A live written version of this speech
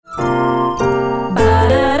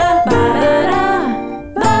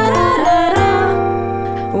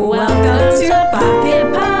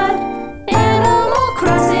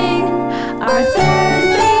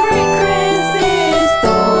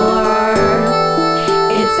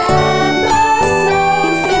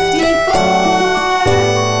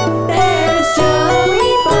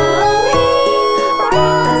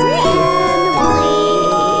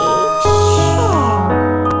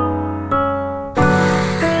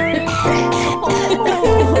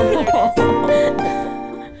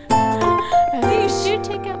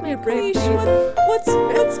Leash,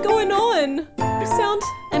 what's going on? You sound...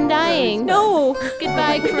 I'm dying. No.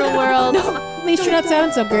 Goodbye, cruel world. At least you're not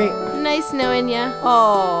sounding so great. Nice knowing ya.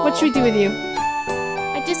 Oh. What should we do with you?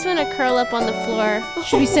 I just want to curl up on the floor.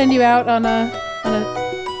 Should we send you out on a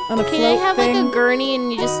Can float I have thing? like a gurney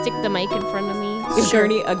and you just stick the mic in front of me?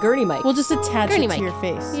 A gurney mic. We'll just attach Gurney it mic. to your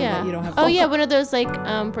face so Yeah. that you don't have Oh yeah, one of those like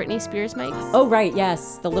Britney Spears mics. Oh, right,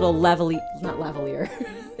 yes. The little not lavalier.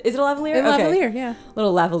 Is it a lavalier? A lavalier, yeah.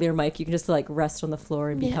 Little lavalier mic. You can just like rest on the floor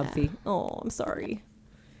and be Yeah. comfy. Oh, I'm sorry.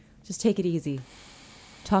 Just take it easy.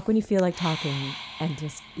 Talk when you feel like talking and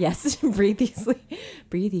just, yes, breathe easily.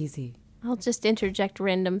 Breathe easy. I'll just interject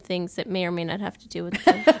random things that may or may not have to do with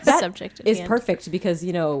the subject at Is hand. perfect because,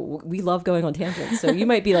 you know, we love going on tangents. So you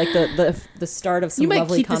might be like the start of some You might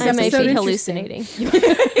lovely keep this I might episode be interesting.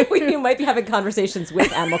 hallucinating. You might be having conversations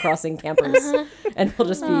with Animal Crossing campers. And we'll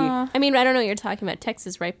just be I mean, I don't know what you're talking about.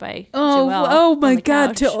 Texas right by Oh, Joelle oh on my the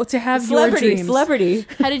God! couch. To have your dreams. celebrity.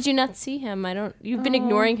 How did you not see him? You've been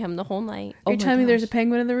ignoring him the whole night. You're telling me there's a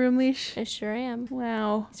penguin in the room, Leash? I sure am.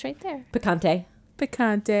 Wow, It's right there. Picante.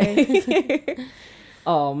 picante.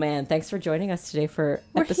 Oh, man. Thanks for joining us today for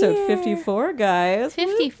We're episode here. 54, guys.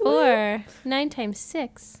 54. 9 times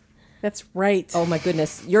 6. That's right. Oh, my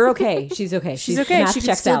goodness. You're okay. She's okay. She's okay. Math She can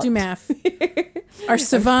checks still out. do math. Our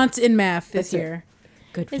savant in math That's is it. here.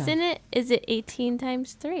 Good job. Is it 18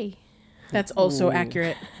 times 3? That's also Ooh.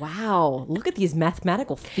 accurate. Wow. Look at these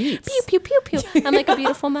mathematical feats. Pew, pew, pew, pew. I'm like a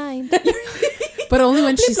beautiful mind. But only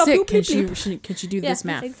when she's Bleep, sick bloop, can bleep, she do Yeah, this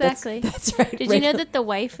math. exactly. That's right. Did you know that the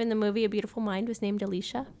wife in the movie A Beautiful Mind was named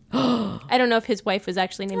Alicia? I don't know if his wife was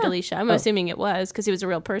actually named Alicia. I'm assuming it was because he was a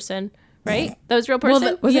real person, right? That was a real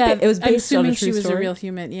person? Was it yeah, ba- it was I'm based on a assuming true she was story? a real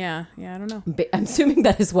human. Yeah, I don't know. I'm assuming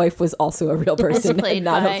that his wife was also a real person played and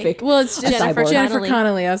not by- a fake. Well, it's a Jennifer cyborg. Jennifer Connelly.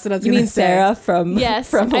 Connelly. That's what I was You gonna mean say. Sarah from Yes.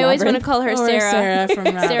 from I always want to Labyrinth? call her Or Sarah. Sarah from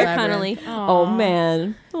Sarah Labyrinth. Connelly. Oh,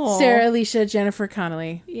 man. Aw. Sarah Alicia Jennifer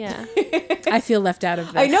Connelly. Yeah. I feel left out of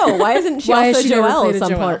this. I know. Why isn't she Why also has she never Joelle played at a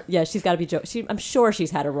some Joelle? part? Yeah, she's got to be Jo. I'm sure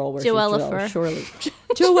she's had a role where Joellifer. she's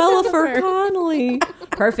Joelle. Surely. Joellifer Connolly.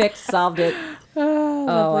 Perfect. Solved it. Oh,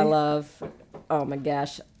 Oh, I lovely. love. Oh my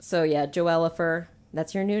gosh. So yeah, Joellifer.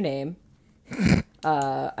 That's your new name.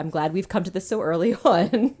 I'm glad we've come to this so early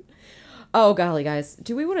on. Oh golly, guys,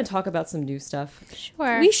 do we want to talk about some new stuff?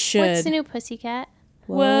 Sure. We should. What's the new Pussycat?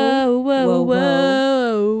 Whoa, whoa,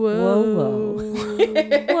 whoa, Whoa,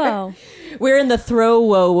 whoa. Whoa. We're in the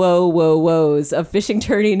woes of fishing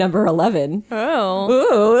tourney number 11. Oh. Ooh.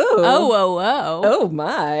 Oh, whoa, whoa. Oh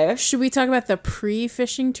my. Should we talk about the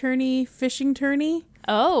pre-fishing tourney fishing tourney?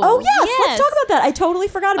 Oh. Oh yes, let's talk about that. I totally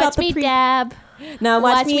forgot about Watch the me pre. dab. Now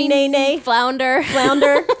watch me nay nay Flounder.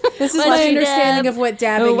 flounder. This is Watch my me understanding dab. of what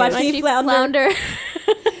dabbing Oh, watch is. me Watch me flounder.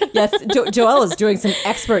 Yes, Joelle is doing some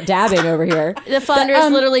expert dabbing over here. The flounder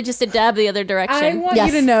is literally just a dab the other direction. I want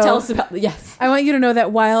Yes, you to know. Tell us about yes. I want you to know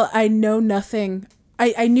that while I know nothing,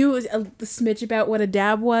 I knew a smidge about what a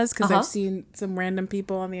dab was because Uh-huh. I've seen some random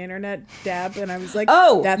people on the internet dab, and I was like,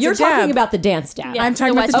 Oh, that's you're a dab. talking about the dance dab. Yeah. I'm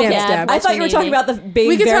talking the about the watch me dance dab. I Watch thought me you were nay talking nay. about the baby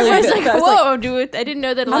We can talk barely. about I was it. like, I was like, whoa, dude. I didn't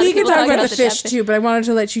know that a lot We of can people talk talk about the fish dab too, but I wanted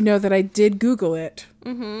to let you know that I did Google it,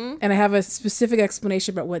 and I have a specific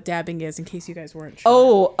explanation about what dabbing is in case you guys weren't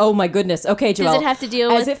sure. oh my goodness. Okay, Joelle. Does it have to deal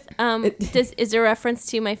As with, is there a reference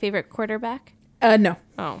to my favorite quarterback? No.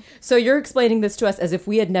 Oh. So you're explaining this to us as if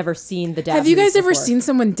we had never seen the dab. Have you guys moves ever before. seen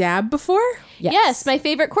someone dab before? Yes, my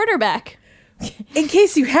favorite quarterback. In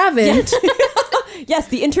case you haven't, Yes,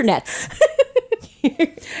 the internets.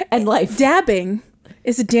 And life. dabbing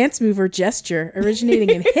is a dance move or gesture originating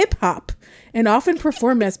in hip hop and often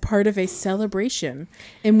performed as part of a celebration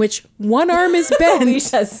in which one arm is bent. Leash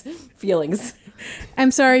has feelings. I'm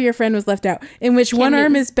sorry your friend was left out. In which one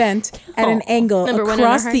arm is bent at an angle Number one in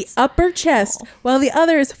our across the hearts. upper chest while the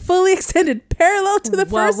other is fully extended parallel to the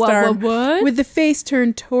first arm what? with the face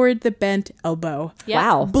turned toward the bent elbow. Yep.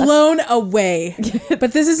 Wow. Blown away.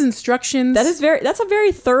 But this is instructions. That's a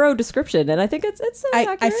very thorough description, and I think it's I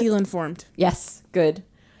accurate. feel informed. Yes, good.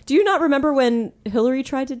 Do you not remember when Hillary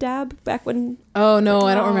tried to dab back when? Oh no,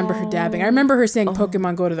 I don't remember her dabbing. I remember her saying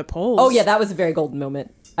Pokemon go to the polls. Oh yeah, that was a very golden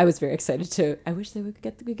moment. I was very excited to. I wish they would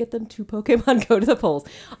get them to Pokemon go to the polls.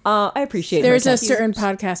 I appreciate. There's her a text. certain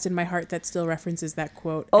podcast in my heart that still references that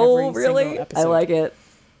quote. Oh every really? single I episode. like it.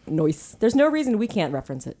 Nice. There's no reason we can't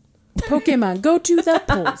reference it. Pokemon go to the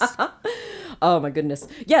polls. Oh my goodness.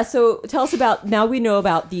 Yeah. So tell us about. Now we know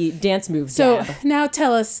about the dance move. So dab. now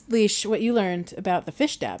tell us, Leash, what you learned about the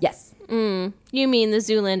fish dab. Yes. You mean the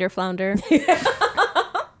Zoolander flounder?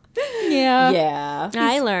 Yeah. Yeah.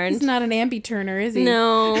 I He's learned. not an ambi-turner, is he?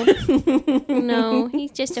 No. No,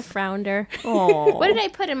 he's just a flounder. Oh. What did I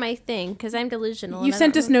put in my thing? Because I'm delusional. You and I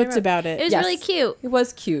sent don't us notes remember. about It it. was Yes. really cute. It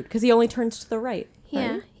was cute because he only turns to the right.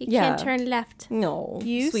 Yeah, right? he Yeah. can't turn left. No.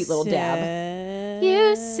 You Sweet little dab. said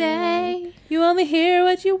You say you only hear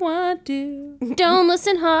what you want to. don't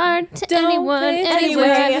listen hard to Don't anyone, pay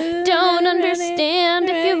anywhere. attention Don't to understand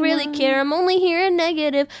if you really anyone. care. I'm only hearing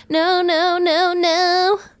negative. No, no, no,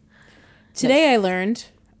 no. Today I learned.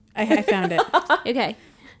 I found it. Okay.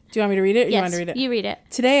 Do you want me to read it? Or you Yes, want to read it? you read it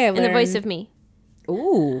Today I learned. in the voice of me.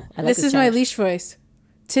 Ooh. I like This is my challenge. leash voice.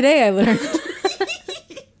 Today I learned.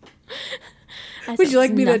 That Would you sounds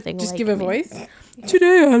like me to nothing just like give a me. voice?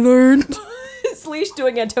 Today I learned It's Leash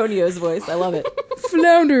doing Antonio's voice. I love it.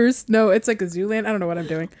 flounders. No, it's like a Zooland. I don't know what I'm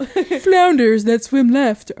doing. Flounders that swim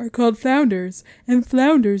left are called flounders, and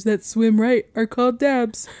flounders that swim right are called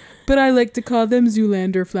dabs. But I like to call them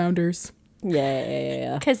Zoolander flounders.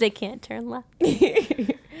 Yeah. Because they can't turn left.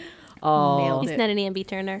 Oh. Nailed He's it. not an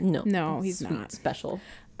ambi-turner. No. No, he's Sweet, not. special.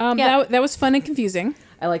 Yeah. That was fun and confusing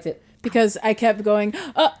I liked it. because I kept going,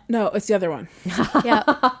 oh, no, it's the other one. Yep.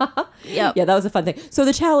 Yep. Yeah, that was a fun thing. So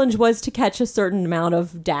the challenge was to catch a certain amount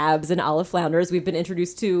of dabs and olive flounders. We've been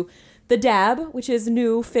introduced to the dab, which is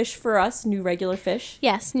new fish for us, new regular fish.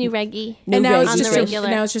 Yes, new reggie. No And now regs. it's, On the just a, regular.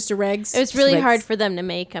 now it's just a regs. It was really Regs. hard for them to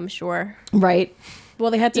make, I'm sure. Right. Well,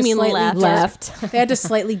 they had to You mean slightly left. Left. They had to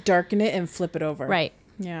slightly darken it and flip it over. Right.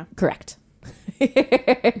 Yeah. Correct.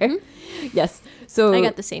 Yes. So I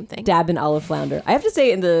got the same thing. dab and olive flounder. I have to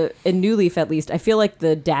say, in New Leaf at least, I feel like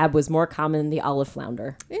the dab was more common than the olive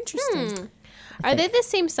flounder. Interesting. Are they the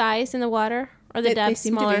same size in the water? Or the They dabs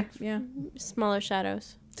seem smaller, to be. Yeah. smaller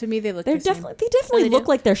shadows? To me, they look They're the same. definitely they definitely they look do.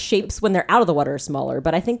 like their shapes when they're out of the water are smaller,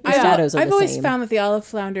 but I think the Yeah, shadows are I've the always same. found that the olive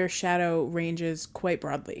flounder shadow ranges quite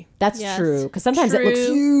broadly. That's Yes. true because sometimes it looks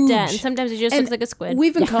True. huge. Yeah, and sometimes it just And looks like a squid.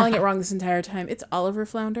 We've been calling it wrong this entire time. It's Oliver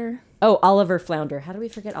flounder. Oh, Oliver Flounder. How do we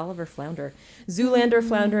forget Oliver Flounder? Zoolander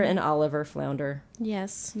Flounder and Oliver Flounder.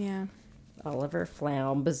 yes. Yeah. Oliver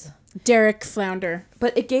Flaumbs. Derek flounder.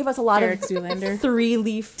 But it gave us a lot Derek of Zoolander.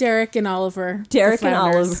 three-leaf Derek and Oliver. Derek the and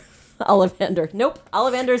flounders. Ollivander. Nope,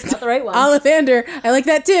 Ollivander's not the right one. Ollivander. I like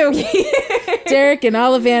that too. Derek and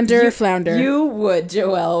Ollivander flounder. You would,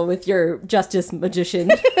 Joelle, with your justice magician.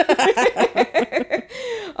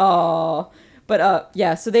 Oh, but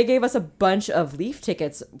yeah. So they gave us a bunch of Leaf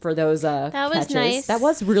tickets for those. That was catches. nice. That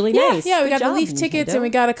was really yeah, nice. yeah, we Good got the job, Leaf tickets Nintendo. and we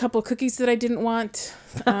got a couple cookies that I didn't want.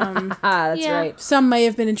 Ah, that's Yeah. right. Some may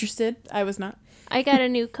have been interested. I was not. I got a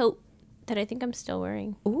new coat that I think I'm still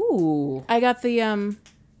wearing. Ooh, I got the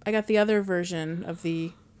other version of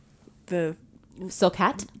the Silk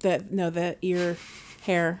hat. the ear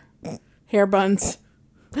hair buns.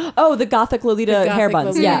 Oh, the Gothic Lolita The hair Gothic buns.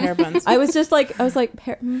 Lolita yeah, hair buns. I was like,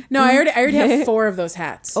 hair, No, I already have 4 of those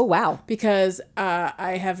hats. oh wow. Because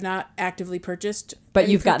I have not actively purchased. But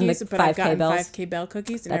any you've gotten the cookies, but I've 5K gotten bells? 5K Bell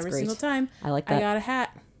cookies, and That's every great. single time I like I that. got a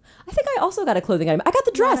hat. I think I also got a clothing item. I got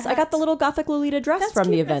the dress. I got the hats. little Gothic Lolita dress That's from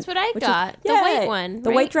the cute. event. That's what I which is- got. The white one, The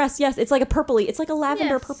right? white dress. Yes, it's like a purpley. It's like a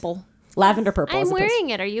lavender Yes. purple. Lavender purple. I'm as opposed- wearing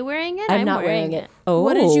it. Are you wearing it? I'm not wearing it. Oh,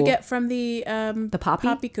 What did you get from the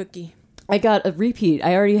poppy? cookie? I got a repeat.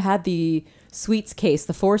 I already had the sweets case,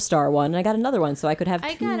 the 4-star one, and I got another one, so I could have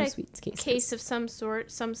I 2 got a sweets cases. case of some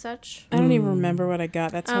sort, some such. I don't even remember what I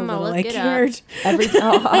got. That's how I'ma little look I it up. cared.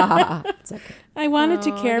 It's okay. I wanted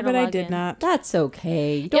to Oh, care, I'm but gonna I log did in. not. That's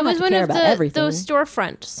okay. You don't It was have to one care of about everything. those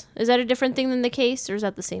storefronts. Is that a different thing than the case, or is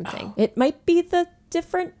that the same thing? It might be the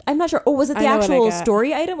different. I'm not sure. Oh, was it the I know what I actual got.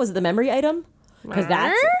 story item? Was it the memory item? Because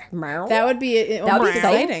that's That would be exciting.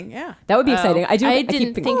 exciting. Yeah. that would be exciting. I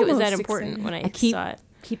didn't keep think it was that almost important exciting. when I, I keep saw it.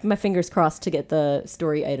 keep my fingers crossed to get the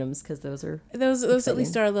story items because those are Those at Exciting.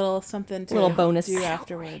 least are a little something to Little bonus. do I don't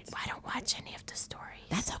afterwards. I don't watch any of the stories.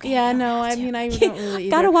 that's okay. Yeah, no, I mean I don't really either.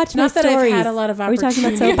 Gotta watch my Not that stories. I've had a lot of Are we talking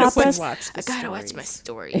about soap opportunities to operas? watch. I The gotta watch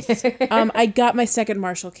stories. my stories. I got my second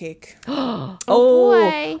Marshall cake. Oh,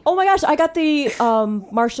 boy. oh my gosh! I got the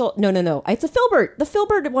Marshall. No. It's a Filbert. The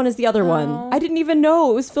Filbert one is the other one. I didn't even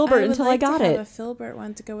know it was Filbert would until like I got to have it. a Filbert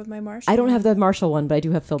one to go with my Marshall. I don't have one. the Marshall one, but I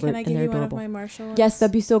do have Filbert, Can I and give they're you one of adorable. my Marshall ones? Yes,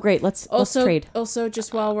 that'd be so great. Let's trade. Also,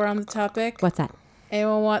 just while we're on the topic, What's that?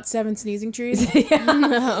 anyone want 7 sneezing trees?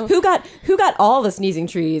 Who got all the sneezing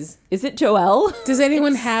trees? Is it Joelle? Does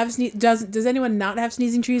anyone have does anyone not have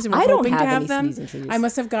sneezing trees and we're I don't hoping have to have any them? sneezing trees. I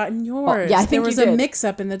must have gotten yours. yeah, I think there you was a did. mix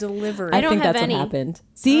up in the delivery. I don't think have that's any. what happened.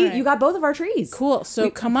 See, All right. you got both of our trees. Cool. So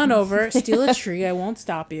come on over, steal a tree. I won't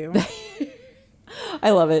stop you.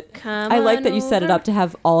 I love it. Come I like on that you set it over. up to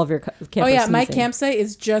have all of your campers Oh yeah, my sneezing. campsite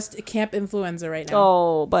is just Camp Influenza right now.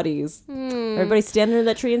 Oh, buddies. Everybody stand under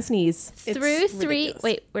that tree and sneeze. It's Through three. ridiculous.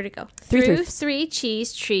 Wait, where'd it go? Three Through thriefs. 3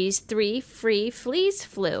 cheese trees, 3 free fleas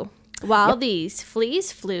flew. While these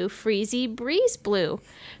fleas flew, freezy breeze blew.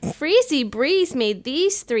 Freezy breeze made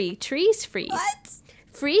these 3 trees freeze. What?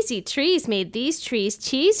 Freezy trees made these trees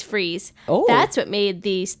cheese freeze. Oh. That's what made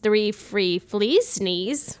these 3 free fleas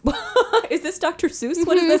sneeze. Is this Dr. Seuss?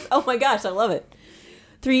 What is this? Oh my gosh, I love it.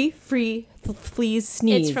 3 free fleas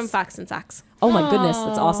sneeze. It's from Fox and Socks. Oh my goodness,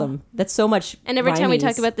 that's awesome. That's so much. And every time we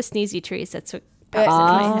talk rhymies. about the sneezy trees, that's what It pops into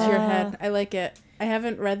my comes head. into your head. I like it. I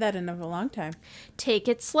haven't read that in a long time. Take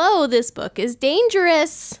it slow. This book is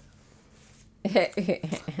dangerous.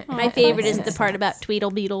 My favorite is the part about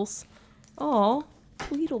Tweedle Beetles. Oh,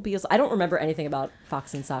 Tweedlebees. I don't remember anything about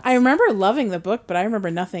Fox and Socks. I remember loving the book, but I remember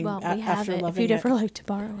nothing Well, we have after it if loving you'd it. ever like to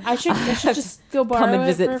borrow it. I should just go borrow Come and it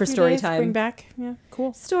visit for, a for few story days, time. Bring back. Yeah,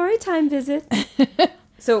 cool. Story time visit.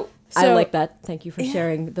 so I So- like that. Thank you for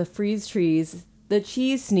sharing the freeze trees, the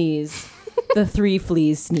cheese sneeze, the 3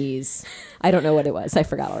 fleas sneeze. I don't know what it was. I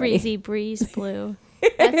forgot already. Freezy breeze blew.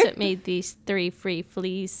 That's what made these 3 free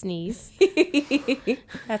fleas sneeze.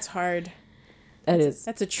 That's hard. It is.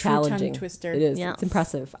 That's a true tongue challenging. twister. It is. Yeah. It's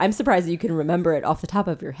impressive. I'm surprised that you can remember it off the top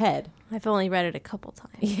of your head. I've only read it a couple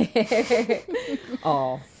times.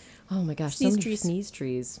 Oh my gosh. Sneeze so many trees. sneeze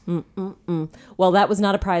trees. Mm-mm-mm. Well, that was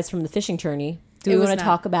not a prize from the fishing tourney. Do It we was want to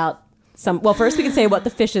not. talk about some? Well, first we can say what the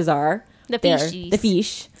fishes are. The They're- fishies. The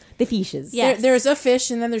fish. The fishes. Yeah. There's a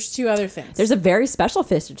fish, and then there's 2 other things. There's a very special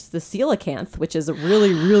fish. It's the coelacanth, which is a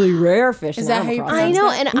really, really rare fish. Is in that Animal how you Crossing. I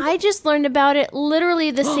pronounce know, and I just learned about it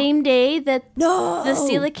literally the same day that No. the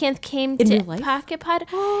coelacanth came In to real life? Pocket Pod.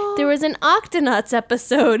 There was an Octonauts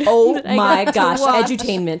episode. Oh that I my got to gosh. watch.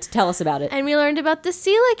 Edutainment. Tell us about it. And we learned about the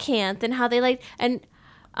coelacanth and how they like. And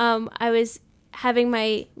I was having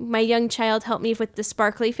my young child help me with the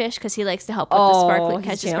sparkly fish because he likes to help with the Oh, sparkly he's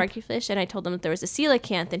catch the champ. sparkly fish. And I told him that there was a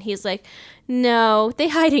coelacanth, and he's like, "No, they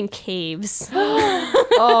hide in caves."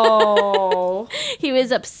 Oh. He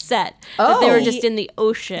was upset that they were Oh. just in the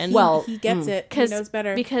ocean. Well, he gets it. He knows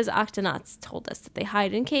better. Because Octonauts told us that they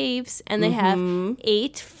hide in caves and they have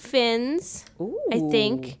 8 fins, I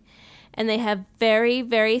think, and they have very,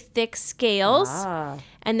 very thick scales, Ah.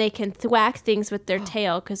 and they can thwack things with their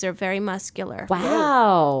tail because they're very muscular.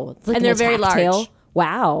 Wow. It's like And an they're very attack large. tail.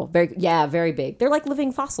 Wow. Very big. They're like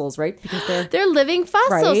living fossils, right? Because they're They're living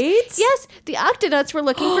fossils. Right? Yes, the Octonauts were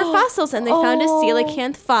looking for fossils, and they found a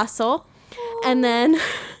coelacanth fossil, and then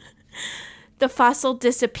the fossil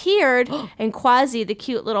disappeared, and Quasi, the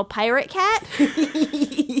cute little pirate cat.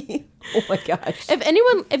 Oh my gosh.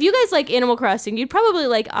 If you guys like Animal Crossing, you'd probably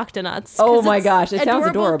like Octonauts. 'cause Oh my it's gosh, it sounds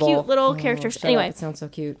adorable. Cute little Oh, characters. shut up. Anyway, It sounds so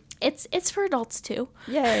cute. it's for adults too.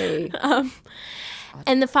 Yay.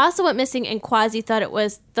 And the fossil went missing, and Quasi thought it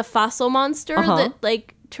was the fossil monster Uh-huh. that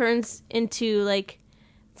like turns into like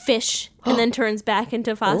fish and then turns back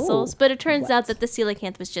into fossils. Oh, But it turns out that the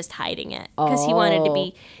coelacanth was just hiding it because he wanted to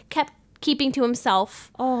be keeping to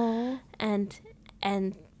himself. Oh.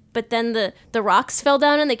 And but then the rocks fell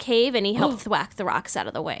down in the cave, and he helped thwack the rocks out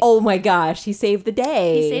of the way. Oh my gosh, he saved the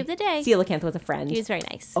day. He saved the day. Coelacanth was a friend. He was very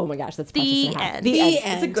nice. Oh my gosh, that's The precious and a half. end. The The end. It's a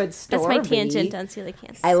end. good story. That's my tangent on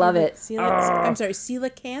coelacanths. I love it. I'm sorry,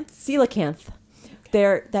 coelacanth? Coelacanth.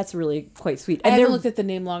 That's really quite sweet. I And haven't they're looked at the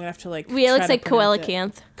name long enough to like. It looks try to like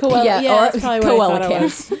pronounce it. coelacanth. Yeah, that's probably what I thought it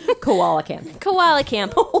was. Koala camp. Koala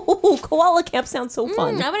camp. Oh, koala camp sounds so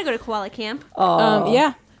fun. I want to go to koala camp.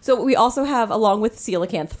 Yeah. So we also have, along with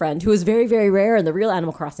Coelacanth friend, who is very, very rare in the real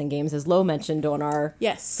Animal Crossing games, as Lo mentioned on our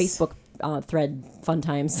Yes. Facebook thread, Fun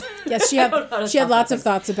Times. Yes, she had lots of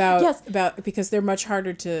thoughts about Yes. because they're much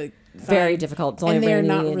harder to find. Very difficult. It's only And they're rainy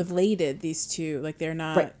not and- related. These two, like they're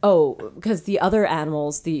not. Right. Oh, because the other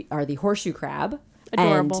animals are the horseshoe crab.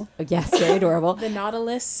 Adorable. And, yes, very adorable. The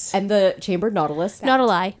nautilus. And the chambered nautilus. Not a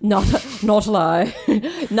lie. Not a lie.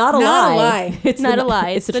 Not a Not a lie. lie. It's Not the, a lie.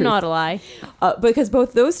 It's the truth. not a lie. Because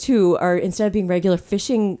both those two are, instead of being regular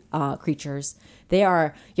fishing creatures, you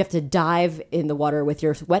have to dive in the water with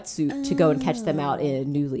your wetsuit to go and catch them out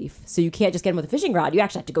in New Leaf. So you can't just get them with a fishing rod. You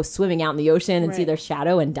actually have to go swimming out in the ocean and see Right. their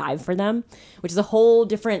shadow and dive for them, which is a whole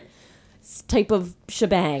different type of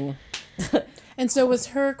shebang. And so was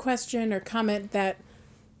her question or comment that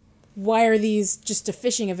why are these just a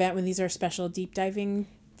fishing event when these are special deep diving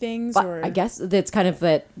things? But Or I guess it's kind of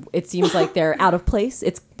that it seems like they're out of place.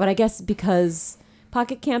 But I guess because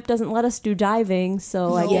Pocket Camp doesn't let us do diving,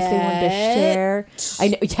 so I guess they wanted to share. I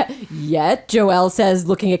know. Yeah, yet Joelle says,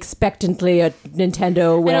 looking expectantly at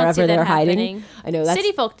Nintendo wherever they're hiding. I know that's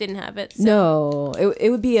City Folk didn't have it. So. no. It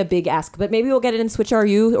would be a big ask, but maybe we'll get it in Switch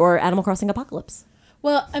RU or Animal Crossing Apocalypse.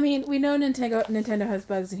 Well, I mean, we know Nintendo has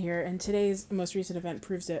bugs in here, and today's most recent event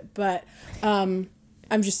proves it. But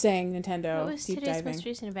I'm just saying, Nintendo What was deep today's diving. most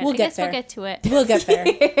recent event? We'll I get guess there. we'll get to it. We'll get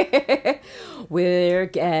there. We're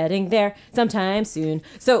getting there sometime soon.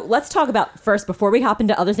 So let's talk about first before we hop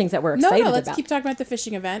into other things that we're No, excited let's about. keep talking about the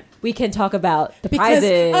fishing event We can talk about the because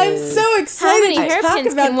prizes. I'm so excited many to talk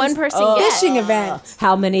hairpins about can one this person get? fishing event.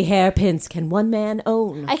 How many hairpins can one man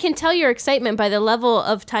own? I can tell your excitement by the level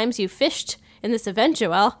of times you fished in this event,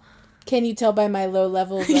 Joelle. Can you tell by my low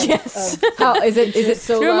levels? Yes. Of How is it? Is it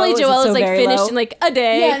so Normally, low? Joelle it is so like very finished low? in like a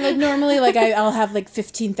day. yeah, and like normally, like I'll have like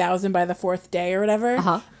 15,000 by the fourth day or whatever.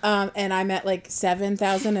 Uh-huh. And I'm at like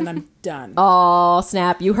 7,000, and I'm done. Oh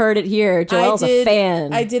snap! You heard it here. Joelle's a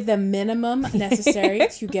fan. I did the minimum necessary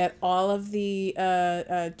to get all of the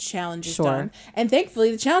challenges Sure. done, and thankfully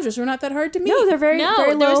the challenges were not that hard to meet. no, they're very No,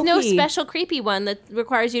 very there was no low-key. special creepy one that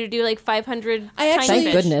requires you to do like 500 I actually, tiny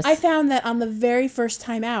Thank fish. goodness. I found that on the very first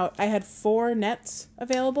time out, I had 4 nets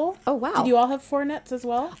available. Oh, wow. Did you all have 4 nets as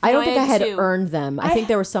well? I don't No, think I I had had 2. earned them. I think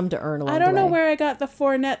there was some to earn along I don't the know way. where I got the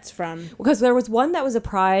 4 nets from. Because there was one that was a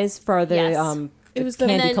prize for the Yes. It was the-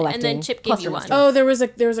 candy And then- collecting. and then Chip gave you Cluster one. Muster. Oh, there was a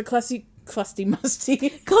clusty musty.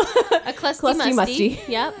 A clusty Clusty musty. musty.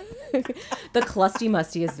 Yep. The clusty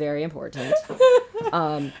musty is very important.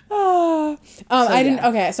 I didn't. yeah.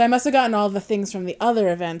 Okay, so I must have gotten all the things from the other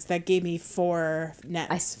events that gave me 4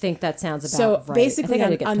 nets. I think that sounds about So right. I basically, think I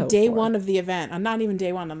did get on told day 4. 1 of the event, on not even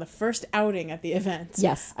day 1, on the first outing at the event,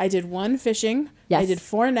 Yes. I did 1 fishing. Yes. I did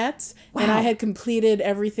 4 nets, and Wow. I had completed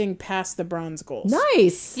everything past the bronze goals.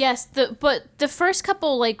 Nice. Yes. But the first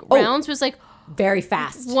couple like Oh. rounds was like Very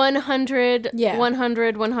fast. 100, Yeah.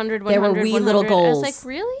 100, 100, 100. There were wee little 100. I was goals. like,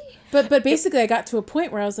 really? But basically, I got to a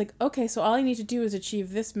point where I was like, okay, so all I need to do is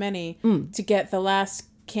achieve this many to get the last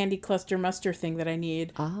candy cluster muster thing that I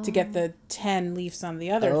need to get the 10 leaves on the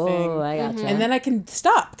other Oh, thing. I gotcha. And then I can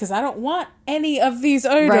stop because I don't want any of these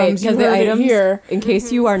items. Right, You because the heard it items, here. in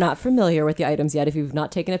case you are not familiar with the items yet, if you've not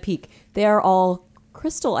taken a peek, they are all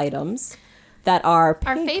crystal items that are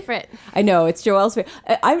Our pink. favorite. I know, it's Joelle's favorite.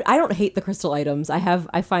 I don't hate the crystal items.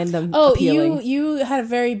 I find them Oh, appealing. you had a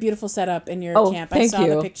very beautiful setup in your Oh, camp. I thank saw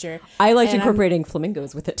you. the picture. I liked And incorporating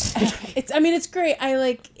flamingos with it. It's great.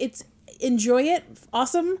 It's enjoy it.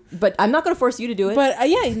 Awesome. But I'm not going to force you to do it. But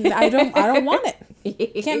yeah, I don't want it.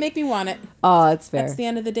 You can't make me want it. Oh, it's fair. That's the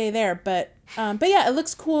end of the day there. But yeah, it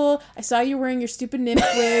looks cool. I saw you wearing your stupid nymph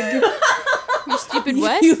wig. You stupid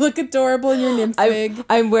what? You look adorable in your nymph wig.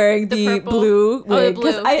 I'm wearing the purple? blue Oh, the wig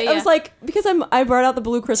because blue. I Yeah, was like, because I brought out the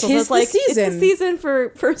blue crystals. I Tis was the like, it's season. the season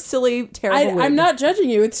for silly, terrible wig. I'm not judging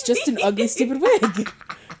you. It's just an ugly, stupid wig.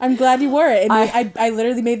 I'm glad you wore it. And I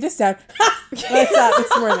literally made this sound. I saw it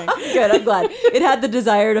this morning. Good. I'm glad it had the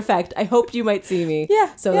desired effect. I hoped you might see me.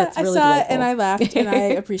 Yeah. So yeah, that's really I saw delightful. it and I laughed and I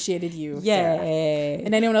appreciated you. Sarah. Yay.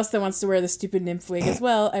 And anyone else that wants to wear the stupid nymph wig as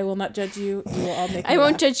well, I will not judge you. You will all make me I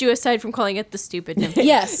won't laugh. judge you aside from calling it the stupid nymph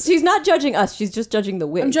Yes. She's not judging us. She's just judging the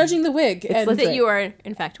wig. I'm judging the wig. And, like- that you are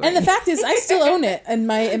in fact wearing. and the fact is, I still own it in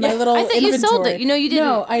my little I thought you inventory. sold it. You know you didn't.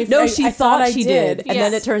 No, No, she I thought I she did, and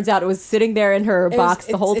then Yes. it turns out it was sitting there in her box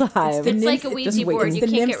the whole it's time. the It's like nymph- a it's Ouija board. waiting. You the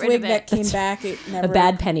can't nymph get rid wig of that it. came back. It never. a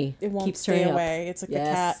bad penny. It won't keeps stay turning away. It's like the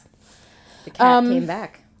Yes. cat. The cat came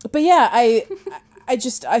back. But yeah,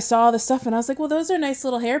 I saw all the stuff and I was like, well, those are nice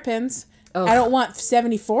little hairpins. Ugh. I don't want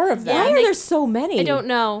 74 of them. Why Yeah, are they- there so many? I don't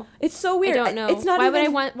know. It's so I weird. don't know. It's not why even. would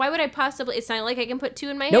I want? Why would I possibly? It's not like I can put 2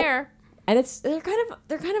 in my Nope. hair. And they're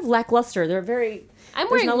kind of lackluster. They're very. I'm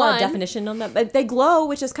There's wearing not a lot of one. definition on them. But they glow,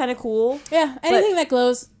 which is kind of cool. Yeah, anything that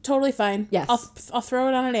glows, totally fine. Yes. I'll throw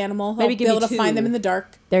it on an animal. Maybe I'll give be able me to find 2. them in the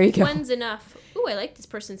dark. There you go. One's enough. Ooh, I like this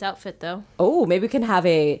person's outfit though. Oh, maybe we can have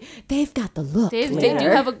a. They've got the look. They do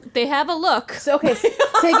later. have a. They have a look. So, okay,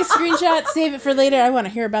 take a screenshot, save it for later. I want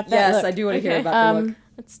to hear about that. Yes, look. I do want to hear Okay. about the look.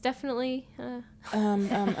 It's definitely a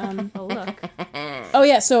Oh look.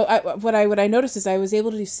 yeah, so what I noticed is I was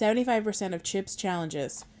able to do 75% of Chip's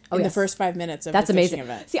challenges in the yes. first 5 minutes of That's the fishing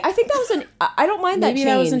amazing. event. See, I think that was I don't mind Maybe that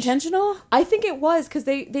that change. was intentional. I think it was because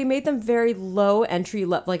they made them very low entry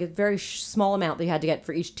level, like a very small amount that you had to get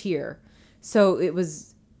for each tier. So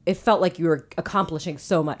it felt like you were accomplishing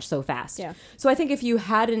so much so fast. Yeah. So I think if you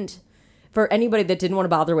hadn't, for anybody that didn't want to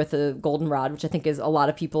bother with the goldenrod, which I think is a lot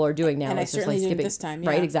of people are doing now, And I it's just certainly like did skipping this time,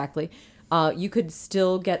 right? yeah. Exactly. You could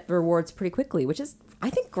still get rewards pretty quickly, which is I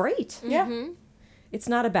think great. Yeah. It's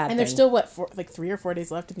not a bad And thing. there's still 3 or 4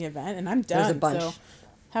 days left in the event, and I'm done. There's a bunch. So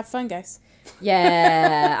Have fun, guys.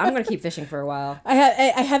 Yeah, I'm gonna keep fishing for a while. I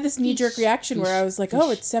had this knee-jerk reaction where I was like, oh,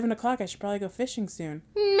 it's 7 o'clock. I should probably go fishing soon.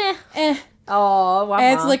 Meh. Oh, wow. I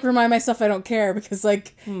had to like remind myself I don't care because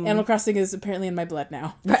like Animal Crossing is apparently in my blood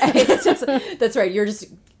now. Right. That's right. You're just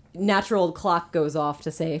natural clock goes off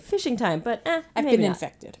to say fishing time, but I've maybe been not.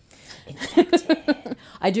 infected.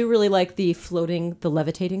 I do really like the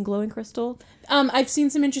levitating glowing crystal. I've seen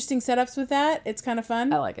some interesting setups with that. It's kind of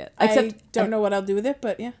fun. I like it. I Except don't know what I'll do with it,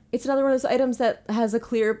 but yeah. it's another one of those items that has a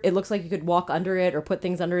clear. It looks like you could walk under it or put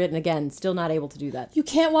things under it, and again, still not able to do that. You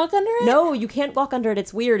can't walk under it? No, you can't walk under it.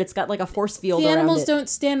 It's weird. It's got like a force field The around animals it. don't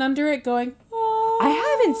stand under it going, oh. I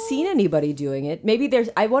haven't seen anybody doing it. Maybe there's.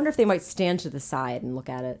 I wonder if they might stand to the side and look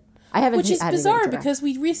at it. I haven't. Which is had any bizarre interaction. because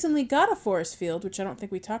we recently got a forest field, which I don't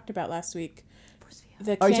think we talked about last week.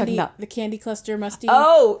 The Are you talking about the Candy Cluster Musty?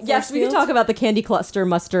 Oh, yes, forest we can field? talk about the Candy Cluster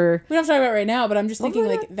Muster. We don't have to talk about it right now, but I'm just thinking yeah.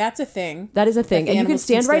 like that's a thing. That is a thing, the and you can animals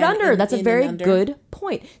can stand right stand under. in- That's a in very and under. good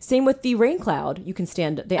point. Same with the rain cloud. You can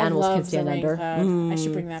stand. The animals I love can stand the rain under. cloud. I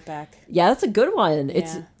should bring that back. Yeah, that's a good one.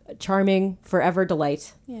 It's Yeah. charming, forever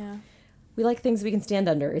delight. Yeah. We like things we can stand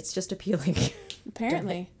under. It's just appealing.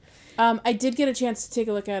 Apparently. I did get a chance to take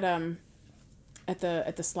a look at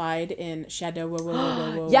the slide in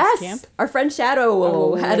Shadow Yes, camp. our friend Shadow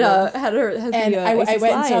whoa, has And the I icy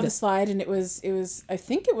went and saw slide. the slide, and it was I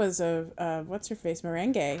think it was a what's her face,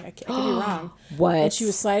 Merengue. I could be wrong. What? And she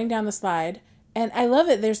was sliding down the slide, and I love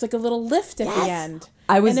it. There's like a little lift at the end,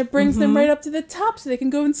 and it brings them right up to the top, so they can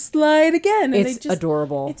go and slide again. And It's they just,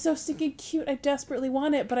 adorable. It's so stinking cute. I desperately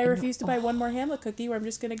want it, but I refuse to buy one more Hamlet cookie, where I'm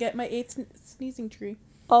just gonna get my 8th sneezing tree.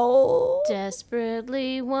 Oh,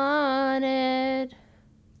 Desperately wanted.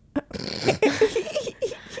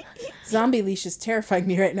 Zombie leash is terrifying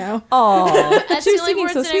me right now. oh, That's she the was only singing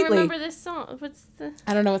words so that I sweetly. remember this song. What's the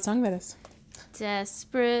I don't know what song that is.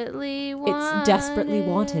 desperately wanted? It's desperately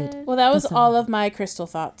wanted. Well, that was Awesome. all of my crystal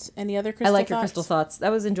thoughts. Any other crystal I thoughts? like your crystal thoughts.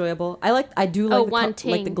 That was enjoyable. I do like the like the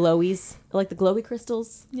wanting. glowies. I like the glowy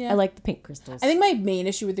crystals. Yeah. I like the pink crystals. I think my main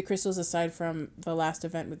issue with the crystals, aside from the last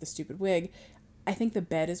event with the stupid wig, I think the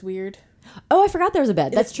bed is weird. Oh, I forgot there was a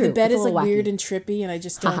bed. That's true. The bed It's a is like little wacky. weird and trippy, and I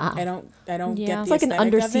just don't. I don't Yeah. get the It's like an aesthetic of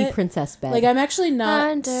undersea it. princess bed. Like I'm actually not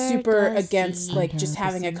Under super the against sea. like just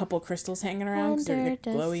having a couple crystals hanging around because they're Under like,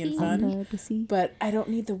 the glowy and sea. fun. Under the sea. But I don't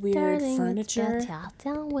need the weird Darling, furniture. it's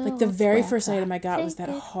down Like the very world's first where item I got was take that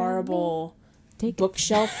it from horrible Take it.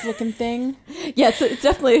 bookshelf looking thing. Yeah, it's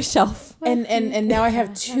definitely a shelf. And now I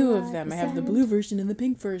have two of them. I have the blue version and the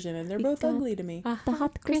pink version, and they're both ugly to me. The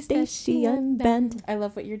hot crustacean bend. I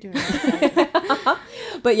love what you're doing.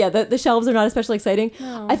 But yeah, the shelves are not especially exciting.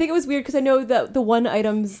 No. I think it was weird because I know that the one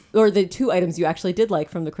items or the two items you actually did like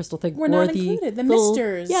from the crystal thing Were not the included. The little-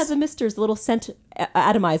 misters. Yeah, the misters, the little scent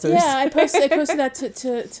atomizers. Yeah, I posted that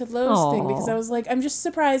to Lowe's thing Aw. because I was like, I'm just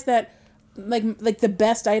surprised that like the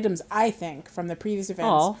best items I think from the previous events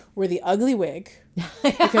Aw. were the ugly wig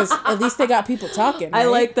because at least they got people talking. I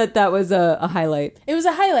right? like that was a highlight. It was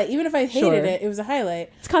a highlight, even if I hated Sure. it. It was a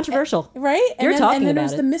highlight, It's controversial. right? And You're then, talking and then about there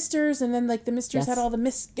was it. the misters, and then like the misters Yes. had all the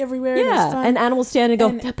mist everywhere. And it was Yeah, fun. and animals stand and go.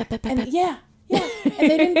 And- "Pep, pep, pep, pep, And pep." yeah. And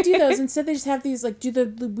they didn't do those. Instead, they just have these like, do the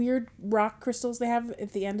weird rock crystals they have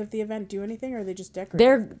at the end of the event do anything, or are they just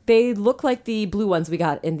decorative? They look like the blue ones we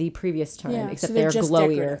got in the previous time, Yeah, except so they're they're just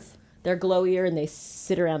glowier. decorative. They're glowier and they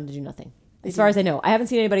sit around and do nothing. As do far as I know, I haven't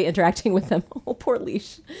seen anybody interacting with them. Oh, poor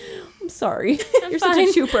Leash. I'm sorry. You're such a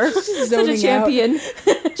fine. trooper, such a zoning out.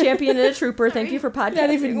 champion and a trooper. Thank you for podcasting. Not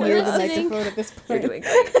even with near the us. listening. microphone at this You're point. doing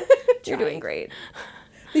great. You're doing great.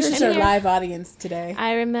 This is I'm our here. live audience today.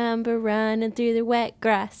 I remember running through the wet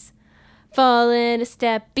grass, falling a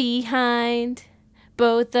step behind.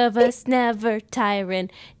 Both of us never tiring,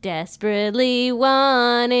 desperately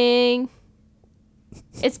wanting.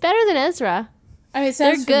 It's better than Ezra. I mean, it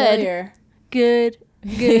sounds They're good. familiar.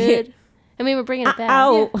 Good. I mean, we're bringing it back.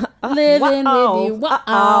 Ow. Living with you.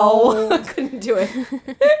 Wow. I couldn't do it.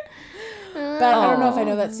 But I don't know if I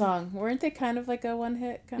know that song. Weren't they kind of like a one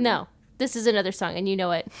hit? No, this is another song, and you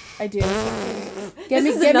know it. I do. This Get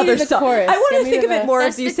is me another to the song. chorus. I want Get to me think of the- it more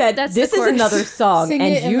That's as you the- said, that's the this is chorus. another song, Sing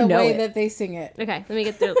and it in you the know way it. that they sing it. Okay, let me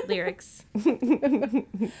get the lyrics.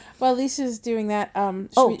 While Lisa's doing that,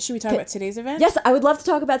 should we talk about today's event? Yes, I would love to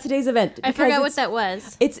talk about today's event. I because forgot what it's- that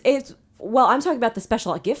was. It's well, I'm talking about the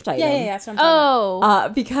special gift item. Yeah. That's what I'm talking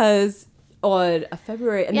Oh, Because on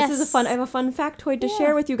February, and this is Yes. I have a fun factoid to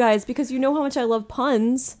share with you guys because you know how much I love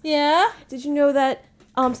puns. about. Yeah. Did you know that?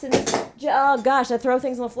 Oh gosh, I throw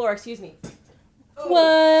things on the floor. Excuse me.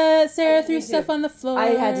 What? Sarah Me threw too. stuff on the floor. I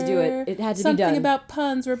had to do it. It had to be Something done. about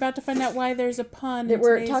puns. We're about to find out why there's a pun. That in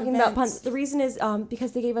we're today's talking about events. puns. The reason is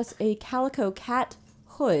because they gave us a calico cat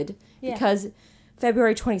hood Yeah. because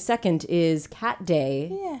February 22nd is Cat Day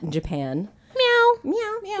in Japan. Meow.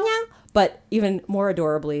 Meow, meow, meow. But even more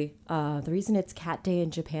adorably, the reason it's Cat Day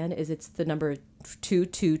in Japan is it's the number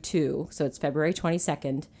 222. So it's February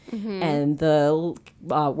 22nd. And the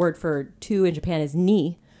word for 2 in Japan is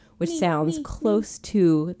ni, which sounds close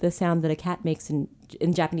to the sound that a cat makes in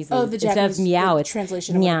Japanese. Oh, the Instead Japanese of meow, it's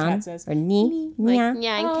translation of what a cat says. or ni, Like nya,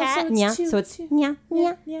 nyang cat. nya. So it's nya,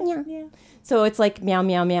 nya, nya. Yeah. So it's like meow,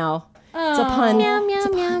 meow, meow. It's a pun. Meow, meow, It's a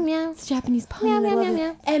pun. meow, meow. It's a Japanese pun. Meow, and I meow, love meow,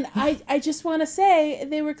 it. meow. And I just want to say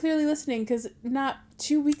they were clearly listening because not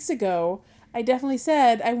 2 weeks ago, I definitely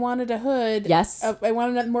said I wanted a hood. Yes. I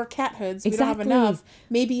wanted more cat hoods. We Exactly. don't have enough.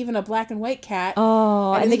 Maybe even a black and white cat.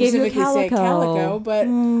 Oh, I and they didn't gave you a specifically say calico. but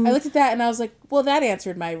I looked at that and I was like, well, that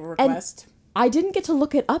answered my request. I didn't get to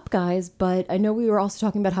look it up, guys, but I know we were also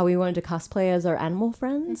talking about how we wanted to cosplay as our animal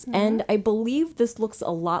friends, and I believe this looks a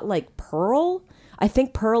lot like Pearl. I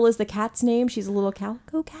think Pearl is the cat's name. She's a little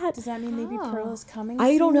calico cat. Does that mean maybe Pearl is coming?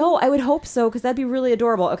 I don't soon? know. I would hope so, because that'd be really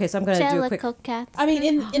adorable. Okay, so I'm going to do a quick... Jellicle cats. I mean,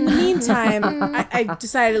 in the meantime, I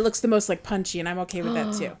decided it looks the most like Punchy, and I'm okay with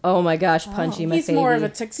that too. Oh my gosh, Punchy, my He's baby. more of a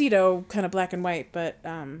tuxedo, kind of black and white, but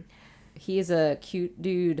He's a cute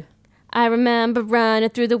dude. I remember running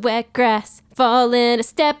through the wet grass, falling a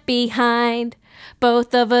step behind.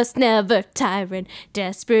 Both of us never tiring,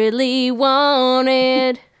 desperately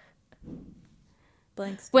wanted.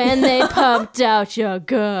 blanks. When they pumped out your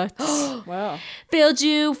guts, Wow. filled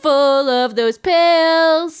you full of those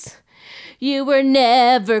pills. You were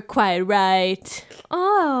never quite right.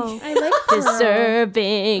 Oh, I like Pearl.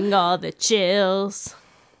 deserving all the chills.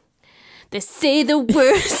 They say the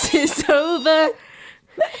worst is over.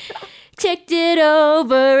 Kicked it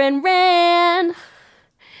over and ran.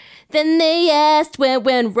 Then they asked what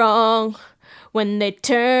went wrong when they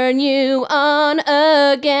turn you on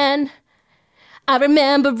again. I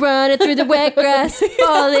remember running through the wet grass,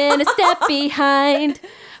 falling a step behind.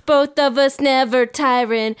 Both of us never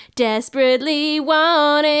tiring, desperately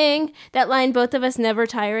wanting. That line, both of us never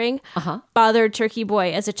tiring, bothered Turkey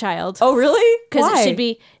Boy as a child. Oh, really? Because Why? it should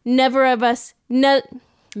be never of us,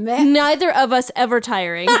 neither of us ever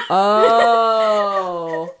tiring.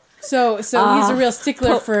 Oh. So he's a real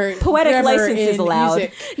stickler for poetic grammar license is in allowed.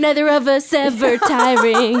 music. Neither of us ever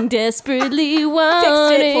tiring, desperately wanting.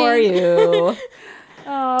 Fixed it for you.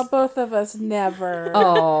 Oh, both of us never.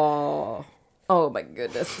 Oh. Oh my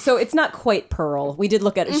goodness. So it's not quite Pearl. We did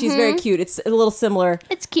look at it. She's very cute. It's a little similar.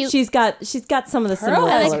 It's cute. She's got some of the similar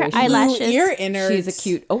I like her coloration. eyelashes. Blue ear innards. She's a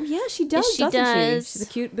cute. Oh yeah, she does. Yes, she doesn't does. she? She's a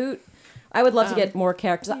cute boot. I would love to get more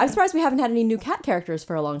characters. I'm surprised we haven't had any new cat characters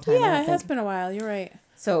for a long time. I Yeah, don't it has think. been a while. You're right.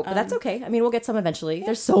 So, but that's okay. I mean, we'll get some eventually.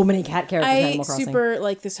 There's so many cat characters in I Animal Crossing. super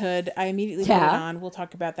like this hood. I immediately put it Yeah. on. We'll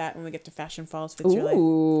talk about that when we get to Fashion Falls. Fits your life.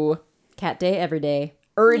 Ooh, cat day every day,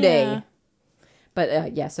 day. Yeah.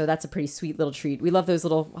 But yeah, so that's a pretty sweet little treat. We love those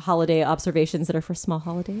little holiday observations that are for small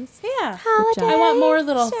holidays. Yeah. Holiday I want more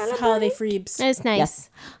little celebrate. holiday freebs. That's nice. Yes,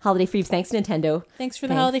 holiday freebs. Thanks, Nintendo. Thanks for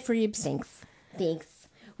the Thanks. holiday freebs. Thanks.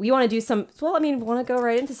 We want to do some. Well, I mean, we want to go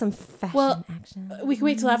right into some fashion action. We can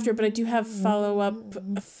wait till after, but I do have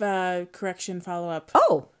correction follow up.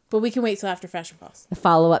 Oh, But we can wait till after Fashion Falls. the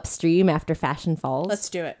follow-up stream after Fashion Falls. Let's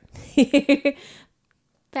do it.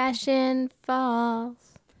 Fashion Falls.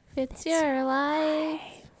 It's your life.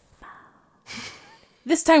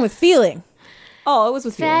 This time with feeling. Oh, it was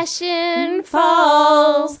with you. Fashion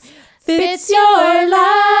Falls. Fits your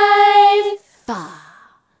life.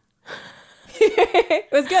 It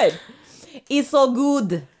was good. It's so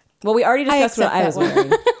good. Well, we already discussed what accept I was that one.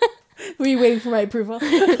 wearing. Were you waiting for my approval?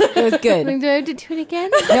 It was good. Do I have to do it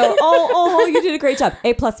again? No, oh, you did a great job.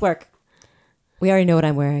 A+ work. We already know what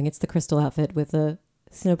I'm wearing. It's the crystal outfit with the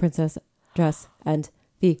snow princess dress and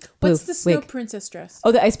the blue What's the snow wig. princess dress?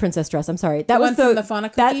 Oh, the ice princess dress. I'm sorry. That The was one from the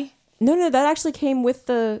Fauna that- cookie? No, that actually came with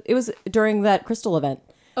the. It was during that crystal event.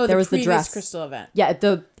 Oh, there the was the previous dress. crystal event. Yeah,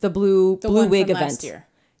 the blue The one wig from event. last year.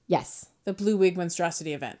 Yes. The Blue Wig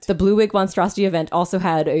Monstrosity event. The Blue Wig Monstrosity event also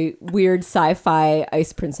had a weird sci-fi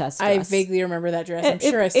ice princess dress. I vaguely remember that dress. I'm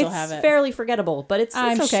sure I still have it. It's fairly forgettable, but it's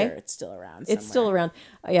I'm okay. sure it's still around. It's still somewhere. around.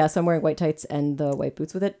 Yeah, so I'm wearing white tights and the white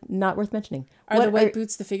boots with it. Not worth mentioning. Are the white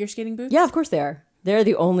boots the figure skating boots? Yeah, of course they are. They're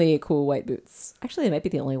the only cool white boots. Actually, they might be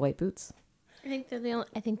the only white boots. I think they're the only.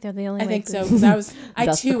 I think they're the only. I think white so because I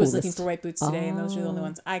That's too the was looking coolest. for white boots today, and those are the only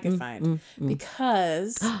ones I could find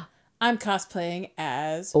because I'm cosplaying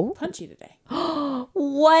as Punchy today.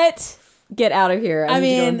 What? Get out of here! I need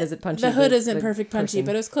to go mean, and visit Punchy. the hood the- isn't the perfect Punchy, person.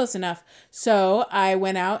 but it was close enough. So I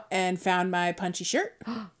went out and found my Punchy shirt,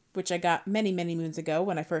 which I got many, many moons ago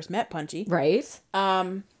when I first met Punchy. Right.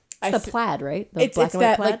 It's the plaid, right? The It's black and white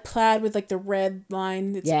that plaid. like plaid with like the red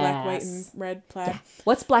line. It's black, white, and Yes. red plaid.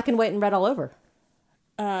 What's black and white and red all over?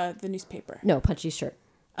 The newspaper. No, Punchy's shirt.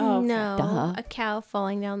 Oh, okay. No, Duh. a cow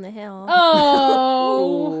falling down the hill.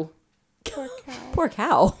 Oh, Poor cow. Poor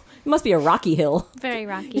cow. It must be a rocky hill. Very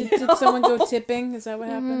rocky. did someone go tipping? Is that what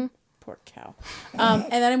happened? Poor cow. And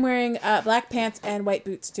then I'm wearing black pants and white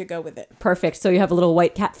boots to go with it. Perfect. So you have little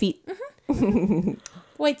white cat feet.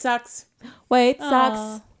 White socks, White Aw.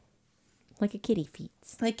 socks. Like a kitty feet.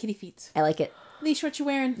 like kitty feet. I like it. Leash, what you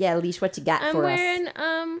wearing? Yeah, Leash, what you got I'm for wearing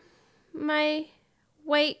us? my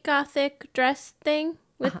white gothic dress thing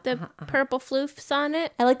with the purple floofs on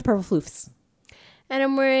it, I like the purple floofs. and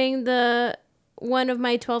I'm wearing the one of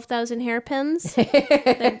my 12,000 hairpins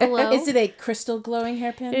that glow. Is it a crystal glowing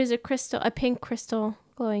hairpin? It is a pink crystal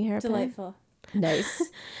glowing hairpin. Delightful. Nice.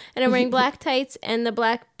 And I'm wearing black tights and the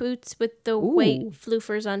black boots with the white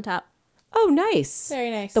floofers on top. Oh, nice. Very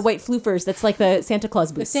nice. The white floofers. That's like the Santa Claus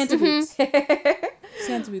The boots. Santa boots.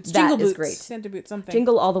 Santa boots. That Jingle is boots. great. Santa boots. Something.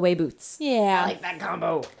 Jingle all the way boots. Yeah. That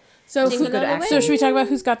combo. So, Jingle all the way. so should we talk about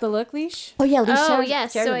who's got the look, Leash? Oh, yeah, Leash. Oh, share-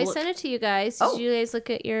 yes. share So the I look. sent it to you guys. Did you guys look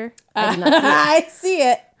at your... I did not see it. I see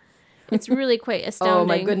it. It's really quite astounding. Oh,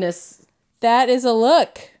 my goodness. That is a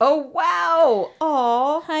look. Oh, wow.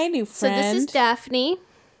 Aw. Hi, new So friend. this is Daphne.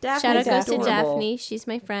 Daphne's Shout out goes to adorable. Daphne. She's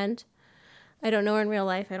my friend. I don't know her in real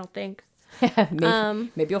life, I don't think.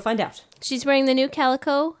 Maybe you'll find out. She's wearing the new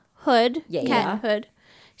calico hood, Yeah. cat hood.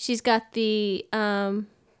 She's got the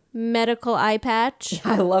medical eye patch.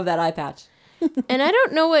 I love that eye patch. And I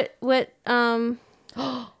don't know what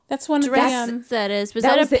That's one dress of the. that is. Was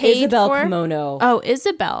That that, was a the paid Isabel for? kimono. Oh,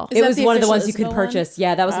 Isabel. Is It that was the one of the official ones you could Isabel one? purchase.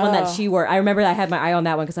 Yeah, that was the one that Oh. she wore. I remember I had my eye on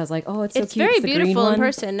that one because I was like, oh, it's so It's cute. very It's the green beautiful in one.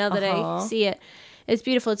 person now that I see it. It's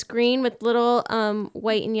beautiful. It's green with little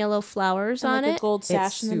white and yellow flowers on Like a it. gold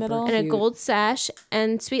sash in the super middle. And a cute. gold sash.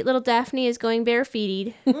 And sweet little Daphne is going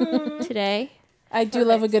bare-feeted today. I do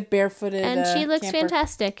love a good barefooted. And she looks camper.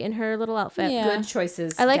 fantastic in her little outfit. Yeah. Good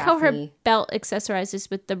choices. I like how her Daphne. belt accessorizes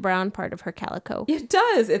with the brown part of her calico. It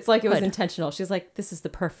does. It's like it was Hood. intentional. She's like, this is the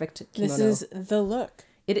perfect kimono. This is the look.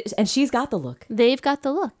 It is, and she's got the look. They've got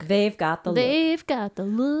the look. They've got the look. They've got the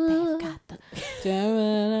look. Got the.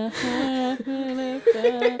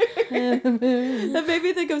 That made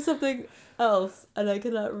me think of something else, and I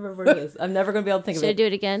cannot remember what it is. I'm never gonna be able to think Should I of it. do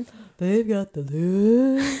it again? They've got the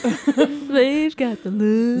look. They've got the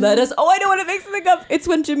look. Let us. Oh, I know what it makes me think of. It's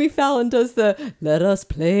when Jimmy Fallon does the "Let us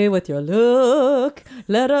play with your look.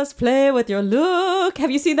 Let us play with your look."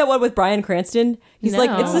 Have you seen that one with Bryan Cranston? He's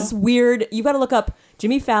like, it's No. this weird. You got to look up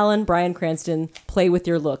Jimmy Fallon, Bryan Cranston, play with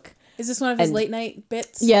your look. Is this one of his And- late night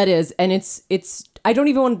bits? Yeah, it is, and it's. I don't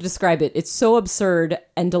even want to describe it. It's so absurd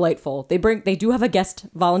and delightful. They do have a guest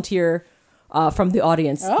volunteer from the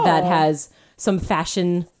audience Oh. that has some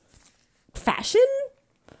fashion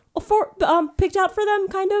for picked out for them,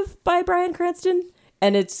 kind of by Bryan Cranston,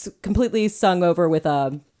 and it's completely sung over with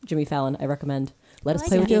Jimmy Fallon. I recommend. Let us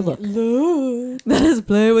play with your look. Let us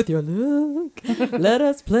play with your look. Let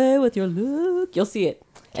us play with your look. You'll see it,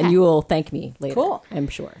 and you will thank me later. Cool. I'm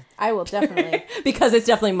sure. I will definitely. Because it's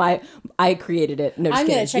definitely I created it. No, just I'm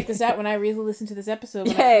gonna kidding. check this out when I re-listen to this episode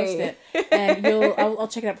when I Yay. post it, and I'll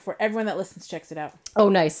check it out before everyone that listens checks it out. Oh,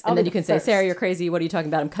 nice. I'll And then be you can the say, first. Sarah, you're crazy. What are you talking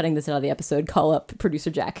about? I'm cutting this out of the episode. Call up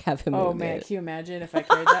producer Jack. Have him. Oh eliminate man, it. can you imagine if I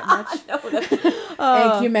cared that much?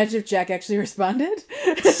 And can you imagine if Jack actually responded?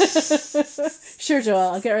 Sure, Joel,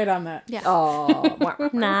 I'll get right on that. Yeah. Oh,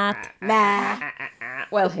 Not.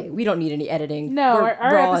 well, hey, we don't need any editing. No, We're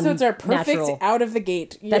our raw episodes and are perfect natural. out of the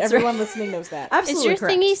gate. That's Everyone right. listening knows that. Is Absolutely your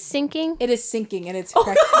correct. thingy sinking? It is sinking, and it's. I've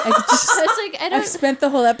It's like, I don't... spent the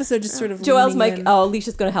whole episode just sort of. Joelle's leaning mic. in. Oh,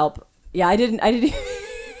 Alicia's gonna help. Yeah, I didn't.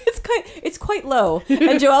 It's quite low,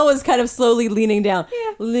 and Joelle was kind of slowly leaning down,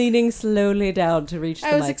 leaning slowly down to reach the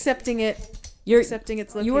I was mic. accepting it. You're Accepting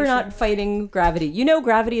its location. you are not fighting gravity. You know,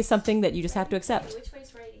 gravity is something that you just have to accept. Which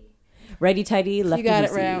way's righty? Righty tighty, lefty You got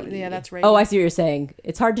it loosey. right. Yeah, that's right. Oh, I see what you're saying.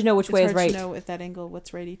 It's hard to know which It's way is hard right. to know at that angle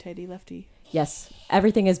what's righty, tighty, lefty. Yes,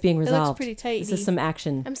 everything is being It resolved. looks pretty tight. This is some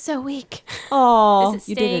action. I'm so weak. Oh, Is it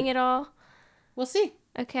you staying did it. at all? We'll see.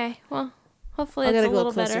 Okay, well, hopefully I'll it's get a a little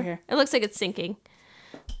little closer better. here. It looks like it's sinking.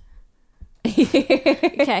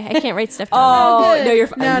 Okay, I can't write stuff down. Oh, good. no, you're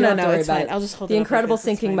fine. No, You don't no, have to no, worry it's about fine. it. I'll just hold The it up like incredible this,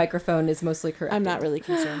 it's syncing fine. microphone is mostly correct. I'm not really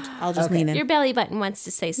concerned. I'll just Okay. lean in. Your belly button wants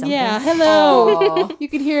to say something. Yeah, hello. Oh, You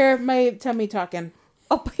could hear my tummy talking.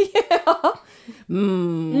 oh yeah.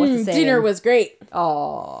 What's it saying? Dinner was great.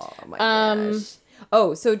 Oh my gosh.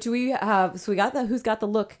 Oh, so do we have? So we got the who's got the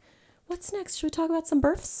look. What's next? Should we talk about some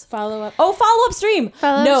births? Follow up. Oh, follow up stream.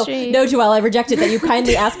 Follow-up no, stream. no, Joelle, I rejected that you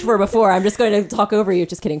kindly asked for before. I'm just going to talk over you.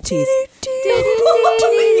 Just kidding. Tease.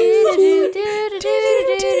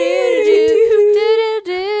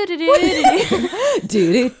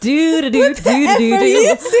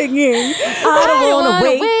 Singing. I don't wanna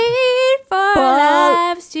wait for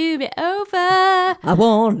our lives to be over. I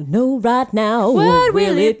want to know right now, What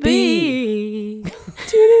will it be?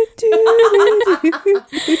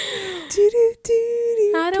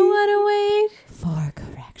 I don't want to wait. for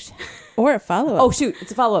correction. Or a follow-up. Oh shoot,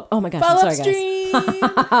 it's a follow-up. Oh my gosh, follow-up I'm sorry, guys.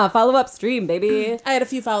 stream. Follow-up stream, baby. I had a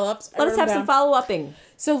few follow-ups. Let us have some follow-upping.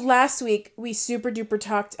 So last week we super duper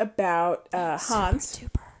talked about Hans.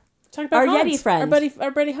 Talked about Our Hans, Yeti friend.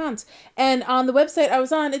 our buddy Hans. And on the website I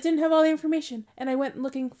was on, it didn't have all the information, and I went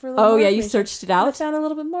looking for a little Oh more yeah, you information. searched it And I out. found a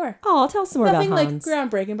little bit more. Oh, tell us some more Nothing about like Hans.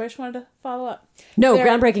 groundbreaking, but I just wanted to follow up. No, There-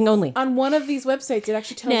 groundbreaking only. On one of these websites, it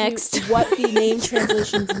actually tells Next. you what the name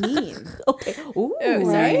translations mean. Okay. Ooh,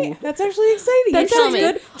 Right? That's actually exciting. That You sounds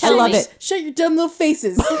should- good. I shut love your- it. Shut your dumb little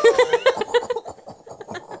faces.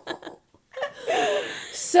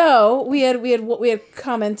 So we had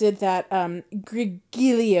commented that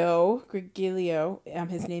Grigilio,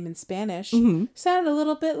 his name in Spanish, sounded a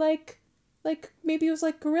little bit like maybe it was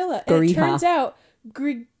like gorilla. And it Gorilla. turns out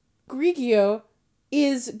Grigio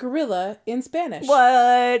is gorilla in Spanish.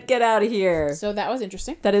 What? Get out of here. So that was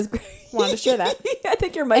interesting. That is great. Wanted to share that. I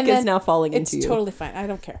think your mic And is then now falling It's into you. totally fine. I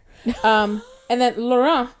don't care. And then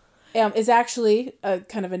Laurent is actually a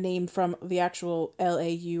kind of a name from the actual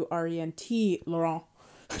Laurent, Laurent.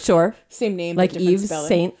 Sure. Same name, Like but different Yves spelling.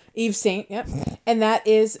 Saint. Yves Saint, yep. And that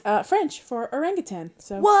is French for orangutan.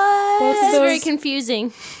 So What? both of This is very those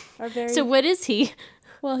confusing. are very So what is he?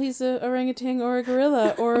 well. He's a orangutan or a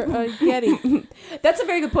gorilla or a yeti That's a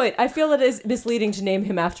very good point. I feel it is misleading to name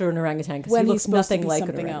him after an orangutan because when he he's looks supposed to nothing be like an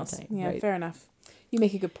something orangutan. else. Yeah, right. fair enough. You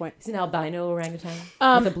make a good point. He's an albino orangutan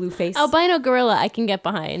Um, with a blue face. Albino gorilla, I can get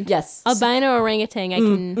behind. Yes. Albino orangutan, I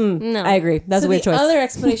can. No. I agree. That's so a weird the choice. other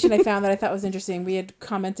explanation I found that I thought was interesting, we had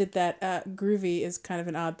commented that groovy is kind of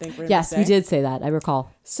an odd thing for him Yes, to say. we did say that. I recall.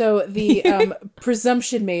 So the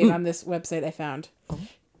presumption made on this website I found,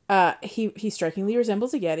 he strikingly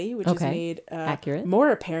resembles a yeti, which is Okay. made Accurate.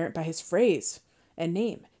 more apparent by his phrase and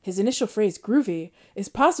name. His initial phrase, groovy, is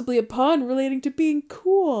possibly a pun relating to being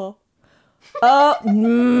cool.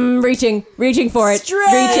 Reaching for it.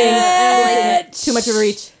 Reaching. Too much of a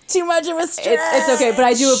reach. Too much of a stretch. It's okay, but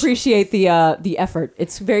I do appreciate the effort.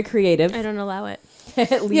 It's very creative. I don't allow it.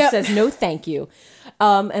 Leash Yep. says no, thank you.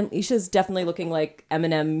 And Leisha's definitely looking like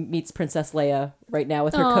Eminem meets Princess Leia right now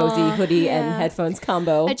with her cozy hoodie and headphones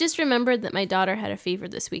combo. I just remembered that my daughter had a fever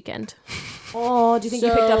this weekend. Oh, do you think you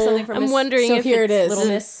picked up something from I'm Miss wondering So if here it's it is. Little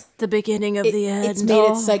Miss? the beginning of the end. It's made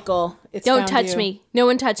its cycle. It's Don't found touch you. me. No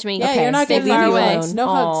one touch me. Yeah, you're not Stay getting far leave you away. alone. No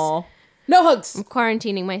hugs. Aw. No hugs. I'm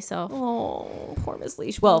quarantining myself. Oh, poor Miss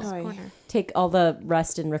Leash. Well, Oy. take all the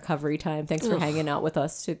rest and recovery time. Thanks for hanging out with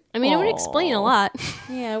us. I mean, it would explain a lot.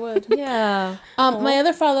 Yeah, I would. Yeah. My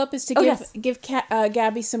other follow up is to yes. give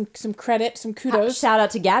Gabby some credit, some kudos. Shout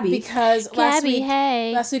out to Gabby. Because last Gabby, week,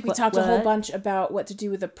 hey. last week we talked a whole what? bunch about what to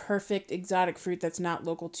do with a perfect exotic fruit that's not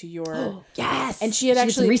local to your. Yes. And she had did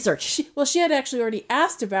actually some research. She had actually already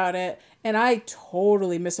asked about it, and I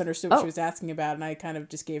totally misunderstood what Oh. she was asking about, and I kind of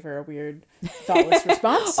just gave her a weird, thoughtless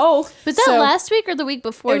response. Oh, Was that So- last week or the week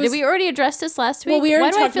before? It was- Did we already address this last week? Well, we already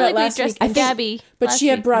Why do I talked feel about like we last addressed week. I think- Gabby? but last she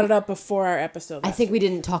had week? brought it up before our episode. I think we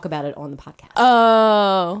didn't talk about it on the podcast.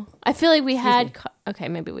 Oh, I feel like we had. Okay,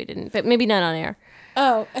 maybe we didn't, but maybe not on air.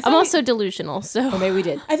 Oh, I'm also delusional, so Or maybe we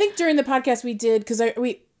did. I think during the podcast we did because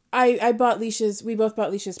I bought Leisha's. We both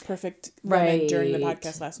bought Leisha's perfect lemon during the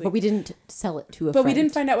podcast last week. But we didn't sell it to a But friend. we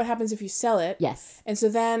didn't find out what happens if you sell it. Yes. And so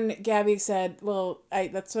then Gabby said, "Well,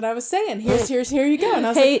 that's what I was saying. Here you go." And I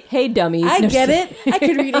was Hey, like, hey, dummies. "I No, get just it. I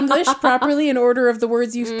could read English properly in order of the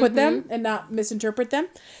words you put them and not misinterpret them."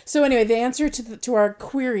 So anyway, the answer to our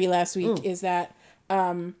query last week is that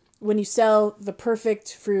when you sell the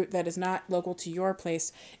perfect fruit that is not local to your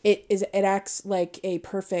place, it acts like a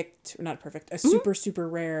perfect, or not perfect, a super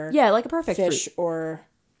rare Yeah, like a perfect fish fruit. or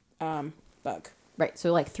bug. Right.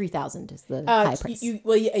 So like 3,000 is the high price.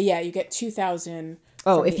 You get 2,000.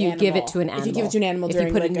 Oh, from if the you give it animal. to an animal. If you give it to an animal if during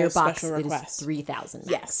you put like it in your a box, special it is request. 3,000.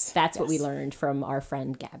 Yes. That's what we Yes. learned from our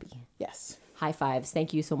friend Gabby. Yes. High fives.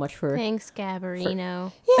 Thank you so much for thanks,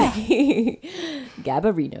 Gabarino.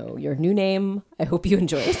 Gabarino, your new name. I hope you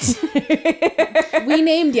enjoy it. We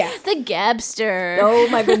named ya. The Gabster. Oh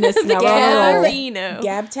my goodness. Now we're on a roll. Gabarino.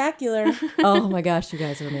 Gabtacular. Oh my gosh, you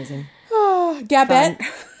guys are amazing. Gabette.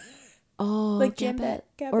 Oh, Like Gambit.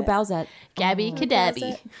 Gambit. Or Bowsette. Gabby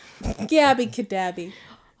Kadabi. Gabby Kadabby.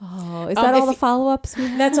 Oh, is that all the follow-ups we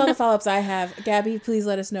have? That's all the follow-ups I have. Gabby, please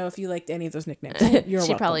let us know if you liked any of those nicknames. You're She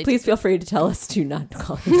welcome. probably Please feel free to tell us to not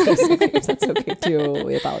call him those names. That's okay too.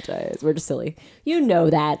 We apologize. We're just silly. You know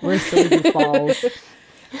that. We're silly goofballs.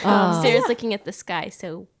 Sarah's looking at the sky,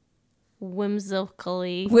 so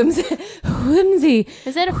whimsically. Whimsy.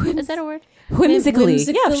 Is that a word? Whimsically.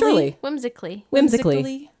 Yeah, Whimsically? surely. Whimsically.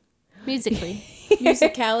 Whimsically. Musically.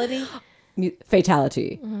 Musicality.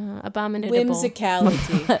 Fatality. Abominable.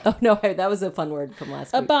 Whimsicality. Oh, no. That was a fun word from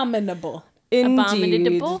last week. Abominable. Indeed.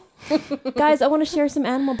 Abominable. Guys, I want to share some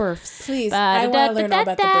animal births. Please, I want to learn all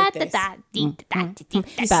about the birthdays. You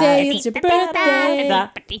say it's your birthday.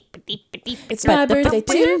 It's my birthday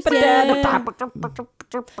too. Yeah.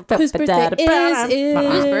 Whose birthday is it?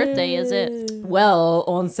 Whose birthday is it? Well,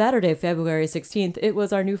 on Saturday, February 16th, it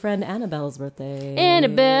was our new friend Annabelle's birthday.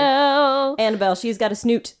 Annabelle. She's got a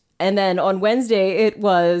snoot. And then on Wednesday, it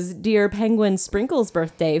was dear Penguin Sprinkle's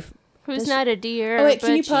birthday. Who's not a deer? Oh wait, can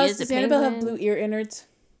but you she pause? is a Does Annabelle have penguin. blue ear innards?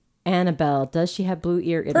 Annabelle, does she have blue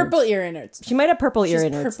ear innards? Purple ear innards. She might have purple ear She's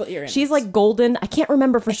innards. purple ear innards. She's like golden. I can't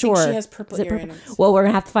remember for sure. She has purple Is it ear innards. Well, we're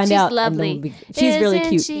gonna have to find She's out. and then lovely. she's really Isn't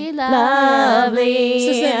cute. she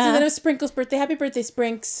lovely? So then it was Sprinkle's birthday. Happy birthday,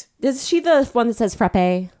 Sprinks. Is she the one that says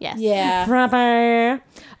frappe? Yes. Yeah. Frappe.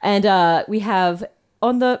 And we have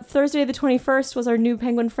on the Thursday the 21st was our new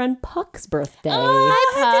penguin friend Puck's birthday.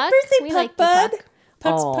 Hi, Puck. Happy birthday, We Puck like you, Bud. Puck.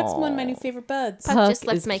 Puck's one of my new favorite buds. Puck Puck just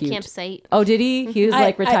left is my cute. campsite. Oh, did he? He was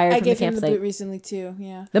like retired I from the gave him the campsite. boot recently too.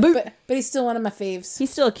 Yeah. The boot? But he's still one of my faves. He's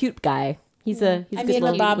still a cute guy. He's a I good made him a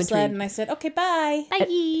little bobsled wintry- and I said, okay, bye. Bye.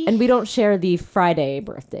 And we don't share the Friday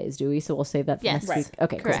birthdays, do we? So we'll save that for Yes. next Right. week.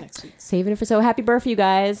 Okay, Correct. cool. Next week. Saving it for happy birthday, you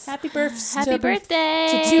guys. Happy birthday. Happy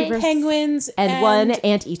birthday. To two penguins And one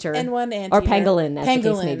anteater. and one anteater. Or pangolin, as the case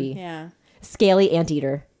Pangolin, may be. Yeah. Scaly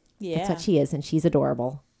anteater. Yeah. That's what she is, and she's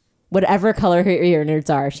adorable. Whatever color her ear innards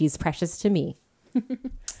are, she's precious to me.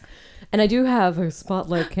 And I do have a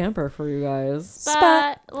spotlight camper for you guys.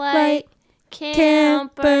 Spotlight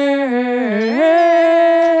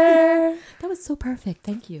camper. That was so perfect.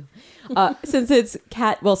 Thank you. Since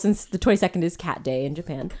the 22nd is Cat Day in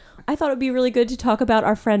Japan, I thought it would be really good to talk about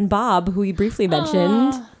our friend Bob, who we briefly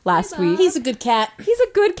mentioned last week. He's a good cat. He's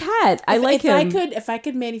a good cat. I like him. If I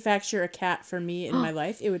could manufacture a cat for me in my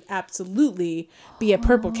life, it would absolutely be a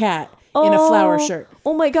purple cat in a flower shirt.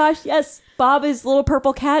 Oh my gosh, yes. Bob is a little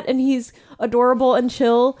purple cat and he's adorable and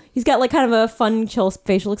chill. He's got like kind of a fun, chill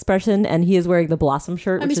facial expression and he is wearing the blossom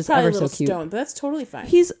shirt, which He's is probably ever a little so cute. stoned, but that's totally fine.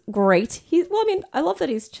 He's great. I love that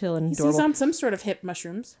he's chill and He's adorable. on some sort of hip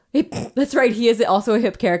mushrooms. That's right. He is also a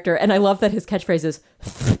hip character. And I love that his catchphrase is,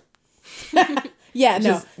 Yeah,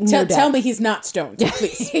 no. is no doubt. Tell me he's not stoned,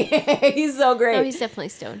 please. he's so great. Oh, he's definitely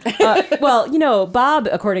stoned. Well, Bob,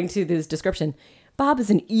 according to this description, Bob is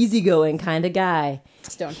an easygoing kind of guy.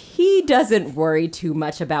 Stoned. He doesn't worry too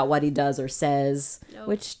much about what he does or says,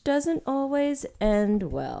 which doesn't always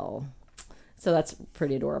end well. So that's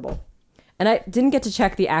pretty adorable. And I didn't get to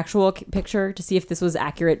check the actual picture to see if this was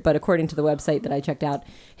accurate, but according to the website that I checked out,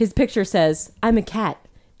 his picture says, "I'm a cat.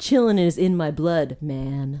 Chillin' is in my blood,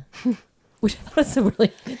 man." Which I thought was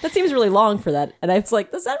that seems really long for that. And I was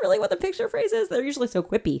like, is that really what the picture phrase is? They're usually so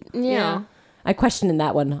quippy. Yeah. I questioned in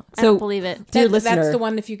that one. I don't believe it. Dear listener, That's the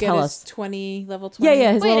one if you get tell his us. 20, level 20.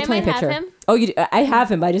 Yeah, his Wait, little I 20 might have picture. him. Oh, I have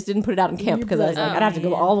him. I just didn't put it out in camp because I was like, I'd have to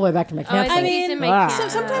go all the way back to my I campsite. think he's in my Ah. camp. So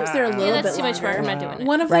sometimes they're a little Yeah, bit that's too much work. I'm longer. not doing it.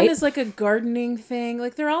 One of them Right? is like a gardening thing.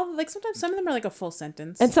 Like they're all like sometimes some of them are like a full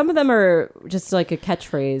sentence. And some of them are just like a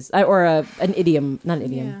catchphrase or an idiom. Not an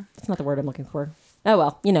idiom. Yeah. That's not the word I'm looking for. Oh,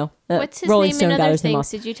 well, What's his Rolling name Stone and got other his name things?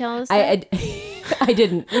 off. Did you tell us? I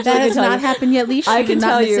didn't. Which that I can has tell not you. happened yet, Leash. I You can did not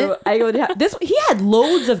tell miss you. it? I would have this. He had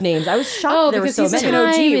loads of names. I was shocked there were because so he's many. an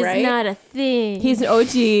OG, Time is right? not a thing. He's an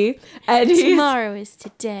OG, and he's Tomorrow is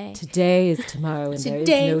today. today is tomorrow, and Today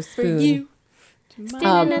there is no for spoon. you.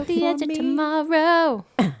 Standing at the edge of tomorrow.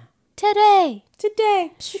 Today.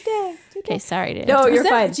 Today. Okay, sorry to No, Was you're that-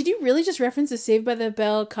 fine. Did you really just reference the Saved by the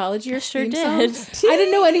Bell college year sure theme did. song? I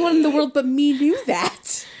didn't know anyone in the world but me knew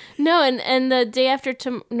that. No, and the day after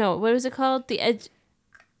no, what was it called? The edge.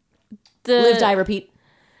 The Live, die, repeat.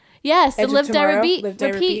 Yes, the Edge of Live Die Tomorrow, Repeat, Live, Die,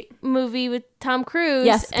 repeat movie with Tom Cruise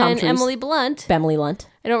Yes, Tom and Cruise. Emily Blunt. Emily Lunt.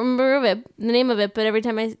 I don't remember the name of it, but every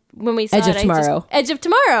time when we saw Edge it, of Tomorrow. Edge of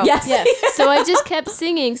Tomorrow. Yes. Yes. So I just kept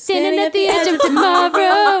singing, standing at the edge of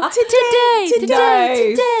tomorrow,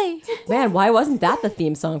 today. Man, why wasn't that the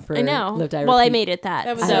theme song for I know. Live, Die, Well, I Repeat? made it that.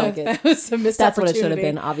 That was, so like it. that was a missed That's what it should have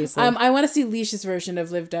opportunity. been, obviously. I want to see Leash's version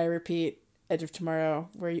of Live, Die, Repeat, Edge of Tomorrow,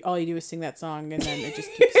 where all you do is sing that song and then it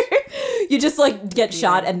just keeps... You just like get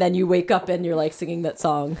shot and then you wake up and you're like singing that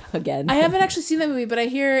song again. I haven't actually seen that movie, but I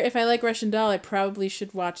hear if I like Russian Doll, I probably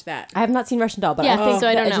should watch that. I have not seen Russian Doll, but Yeah, I think so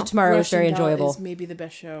I The don't Edge know. of Tomorrow is very Russian Doll enjoyable. is maybe the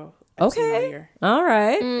best show I've seen all Okay. year. All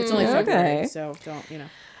right. It's only February, Okay. so don't,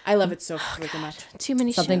 I love it so freaking much. Too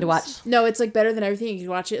many Something to shows. watch. No, it's like better than everything. You can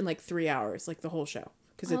watch it in like 3 hours, like the whole show.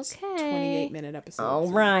 Because it's Okay. 28-minute episodes.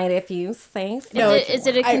 All right, if you say so. No, Is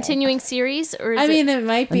it a continuing series or is I mean, it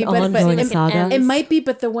might be, An but ongoing it, saga? it might be,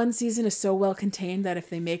 but the one season is so well contained that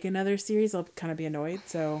if they make another series, I'll kind of be annoyed.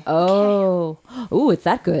 So Oh. Ooh, it's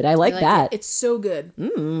that good. I like, I that. It's so good.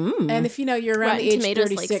 And if you're around Rotten the age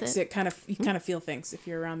Tomatoes likes 36, it. you kind of feel things if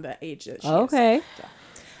you're around the age that she is. Okay. So.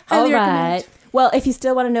 All Highly recommend. right. Well, if you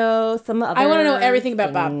still want to know some other I want to know everything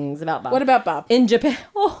about Bob. things about Bob. What about Bob? In Japan?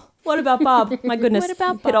 Oh, what about Bob? My goodness. What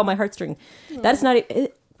about Hit all Bob? my heartstring. That's not...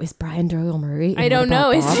 Is Brian Doyle Murray? in I don't What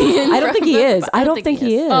About know. Is Bob? he in I don't think he is. I don't think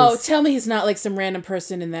he is. Oh, tell me he's not like some random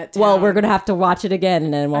person in that town. Well, we're going to have to watch it again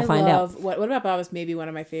and then we'll find out. What About Bob is maybe one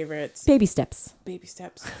of my favorites. Baby steps. Baby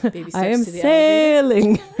steps. Baby steps I am to the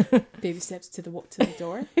elevator. sailing. Baby steps to the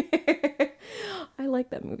door. I like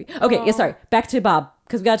that movie. Okay, yeah, sorry. Back to Bob,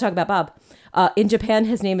 because we got to talk about Bob. In Japan,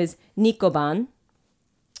 his name is Nikoban.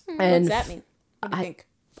 And What's that mean? What do you think?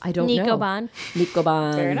 I don't know. Nikoban.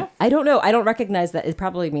 Nikoban. Fair enough. I don't know. I don't recognize that. It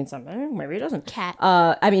probably means something. Maybe it doesn't. Cat.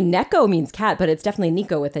 I mean, Neko means cat, but it's definitely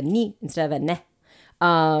Nico with a ni instead of a ne.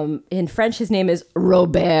 In French, his name is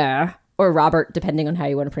Robert or Robert, depending on how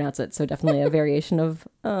you want to pronounce it. So definitely a variation of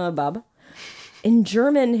Bob. In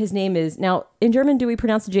German, his name is... Now, in German, do we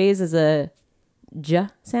pronounce the J's as a J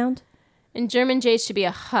sound? In German, J should be a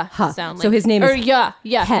H sound. So his name is or yeah,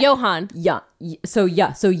 He- Johann. Yeah. So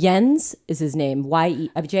Jens is his name. J-E-N-S.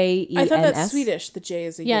 I thought that's Swedish. The J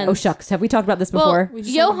is a Jens. Oh, shucks. Have we talked about this Well, before? We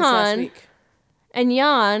just talked about this last Johann week. and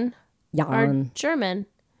Jan are Jan. German,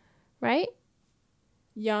 right?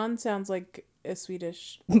 Jan sounds like a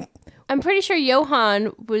Swedish. I'm pretty sure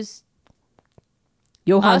Johann was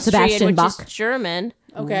Johann Austrian, Sebastian which Bach. is German,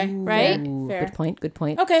 Okay. right? Ooh, Fair. Good point. Good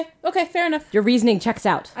point. Okay. Fair enough. Your reasoning checks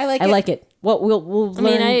out. I like I it. like it. Well, we'll I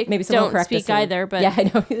mean, learn. I Maybe someone will don't correct speak us later. either, but- yeah, I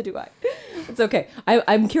know. Neither do I. It's okay.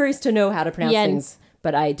 I'm curious to know how to pronounce Yen. things,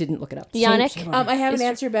 but I didn't look it up. Yannick? Shame. I have an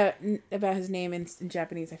answer about his name in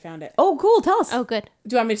Japanese. I found it. Oh, cool. Tell us. Oh, good.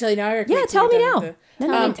 Do you want me to tell you now? Or can Yeah, we tell keep me it down now. with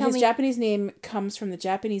No, tell his me. Japanese name comes from the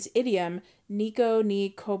Japanese idiom "Niko ni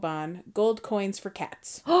Koban," gold coins for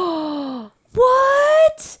cats.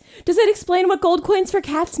 What? Does it explain what gold coins for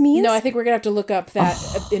cats means? No, I think we're gonna have to look up that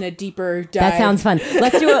in a deeper dive. That sounds fun.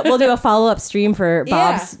 Let's do it. We'll do a follow-up stream for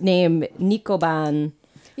Yeah. Bob's name, Nikoban.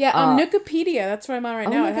 Yeah, Wikipedia. That's where I'm on right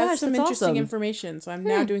now. my It has gosh, some that's interesting awesome. information, so I'm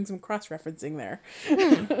now doing some cross-referencing there.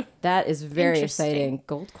 That is very Interesting. exciting.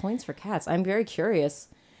 Gold coins for cats. I'm very curious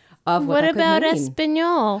of what What that could about mean.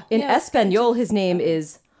 Espanol? In Espanol, his name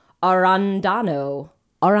is Arandano.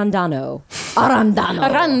 Arandano.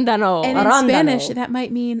 Arandano. And in Arándano. Spanish, that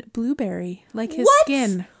might mean blueberry, like his What?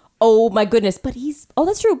 skin. Oh my goodness! But he's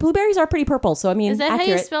that's true. Blueberries are pretty purple, so I mean, Is that how you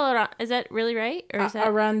accurate. spell it? Is that really right? Or is that,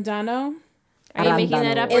 Arandano. are you making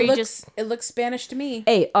that up? Arandano. Or It you looks just it looks Spanish to me.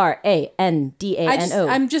 Arandano.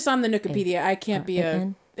 I'm just on the Wikipedia. I can't be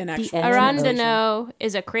an actual. Arandano. Arandano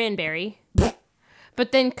is a cranberry.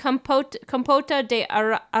 But then compota de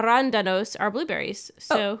arándanos are blueberries.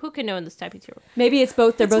 So who can know in this type of tour? Maybe it's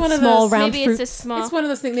both. They're It's one both of small those- round Maybe fruits. it's a small. It's one of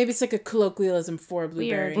those things. Maybe it's like a colloquialism for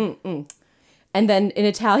blueberry. And then in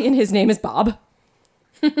Italian, his name is Bob.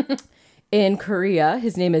 In Korea,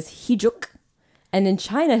 his name is Hijuk. And in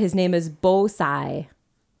China, his name is Bosai.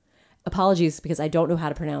 Apologies because I don't know how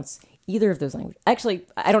to pronounce either of those languages. Actually,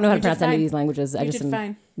 I don't know how to did pronounce any of fine. these languages. I You just did am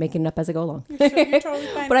fine. making it up as I go along. So you're totally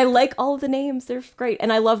fine. But I like all of the names. They're great.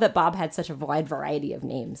 And I love that Bob had such a wide variety of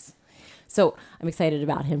names. So I'm excited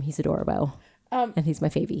about him. He's adorable. And he's my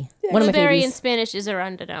favy. One of my Blueberry in favies. Spanish is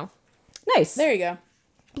arándano. Nice. there you go.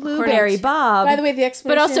 Blueberry Bob. By the way, the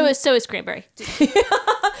explanation. But also, so is cranberry.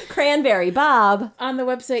 Cranberry Bob. on the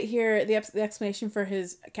website here, the explanation for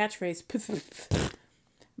his catchphrase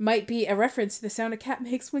might be a reference to the sound a cat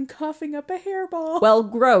makes when coughing up a hairball. Well,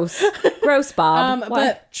 gross. Gross, Bob. Why?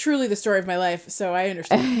 But truly the story of my life, so I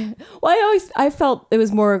understand. Well, I felt it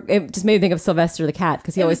was more, it just made me think of Sylvester the cat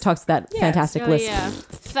because he always talks that fantastic Oh, list. yeah.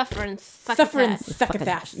 Suffering. Suffering,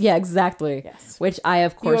 succotash. Yeah, exactly. Yes. Which I,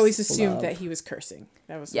 of course, You always assumed love. that he was cursing.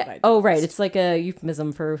 That was what I Yeah. did. Oh, right. It's like a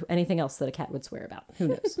euphemism for anything else that a cat would swear about. Who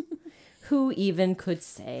knows? Who even could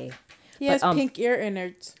say? He has but, pink ear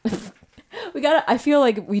innards. I feel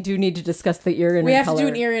like we do need to discuss the ear innard We have color. to do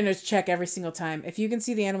an ear innards check every single time. If you can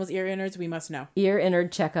see the animal's ear innards, we must know. Ear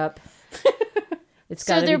innard checkup. It's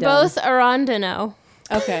So gotta they're be done. both arandano.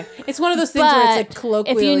 Okay. It's one of those things where it's like But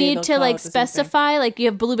colloquially. if you need they'll to call like it the same thing. specify, like you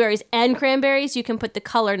have blueberries and cranberries, you can put the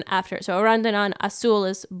color in after it. So arándanos azul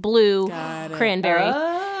is blue Got it. cranberry,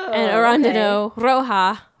 Oh, and arándano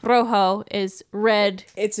rojo is red.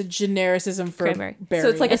 It's a genericism for Cranberry. berry. So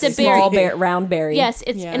it's like It's a a small berry. round berry. Yes,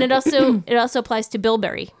 it's Yeah. and it also applies to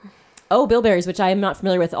bilberry. Oh, bilberries, which I am not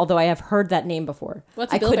familiar with, although I have heard that name before.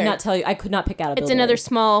 What's a I could bilberry? not tell you. I could not pick out a bilberry. It's another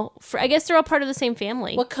small. I guess they're all part of the same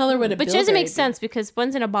family. What color would a Which bilberry doesn't make be? sense because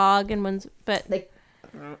one's in a bog and one's. But Like,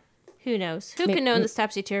 who knows? Who May- can know in this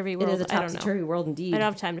topsy-turvy it world? is a I don't know. topsy-turvy world indeed. I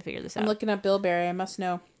don't have time to figure this I'm out. looking up bilberry. I must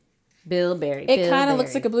know. Bilberry. It kind of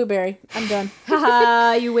looks like a blueberry. I'm done.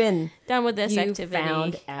 Haha, you win. Done with this You activity.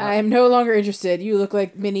 found out. I am no longer interested. You look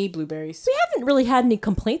like mini blueberries. We haven't really had any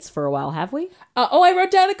complaints for a while, have we? I wrote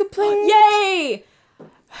down a complaint. Yay!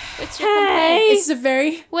 What's your complaint? It's a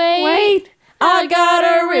very Wait, I got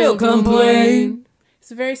a real complaint. It's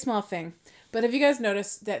a very small thing. But have you guys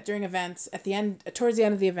noticed that during events, at the end, towards the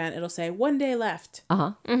end of the event, it'll say 1 day left.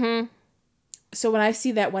 Uh-huh. So when I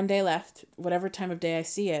see that 1 day left, whatever time of day I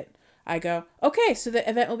see it, I go, okay, so the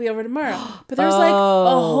event will be over tomorrow. But there's like a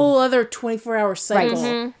whole other 24-hour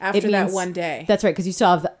cycle after It that means- 1 day. That's right, because you still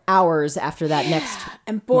have hours after that next.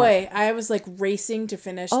 And boy, I was like racing to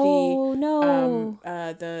finish Oh, no.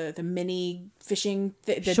 the mini fishing,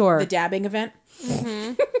 Sure. the dabbing event.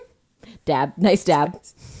 Dab. Nice dab.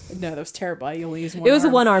 No, that was terrible. I only used one. It was a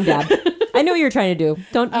arm. one-arm dab. I know what you were trying to do.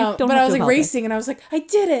 Don't But have I was to like apologize. racing, and I was like, I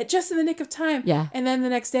did it just in the nick of time. Yeah. And then the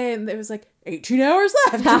next day, and it was like 18 hours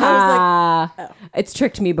left. And I was Ah, it's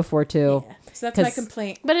tricked me before too. like, so that's my 'Cause-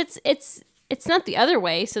 complaint. but it's not the other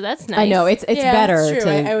way, so that's nice. I know it's Yeah, better. that's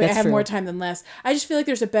true. I that's have true. more time than less. I just feel like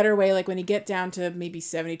there's a better way. Like when you get down to maybe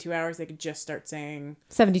 72 hours, they could just start saying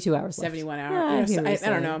 72 hours. left. 71 Yeah, hours. I hear So what I you're don't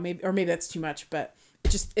saying. know. Maybe that's too much, but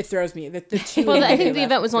it throws me. The two. Well, I day think the left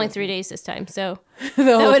event was only throws 3 me. days this time, so The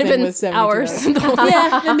that whole would have thing been was 72 hours.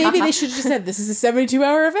 Yeah, then maybe they should have just said this is a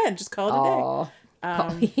 72-hour event. Just call it a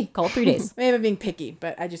day. Oh, call it 3 days. Maybe I'm being picky,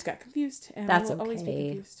 but I just got confused, and That's I will always be okay.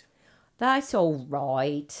 confused. That's all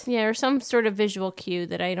right. Yeah, or some sort of visual cue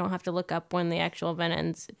that I don't have to look up when the actual event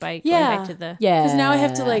ends by Yeah. going back to the. Yeah. Because now I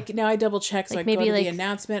have to now I double check, so Like I go maybe, to the like-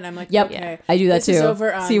 announcement. And I'm like, Yep. okay, I do that this is too.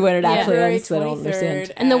 over on See when it actually February ends, so I don't understand.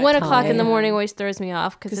 23rd And the at 1 o'clock in the 10 morning always throws me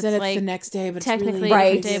off because it's then it's like the next day, but technically it's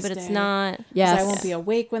really a day, but it's not. Yes. I won't be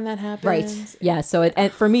awake when that happens. Right. Yeah. So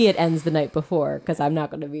and for me, it ends the night before because I'm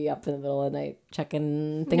not going to be up in the middle of the night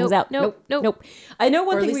checking things Nope, out. nope. I know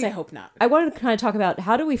one Or at thing. least I hope not. I wanted to kind of talk about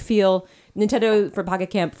how do we feel Nintendo for Pocket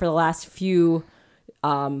Camp for the last few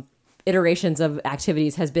iterations of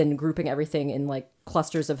activities has been grouping everything in like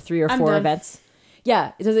clusters of 3 or I'm 4 done. events.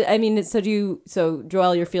 Yeah. Does it? I mean, so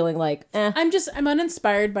Joelle, you're feeling like I'm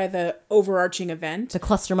uninspired by the overarching event. the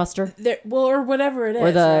cluster muster Or whatever it is,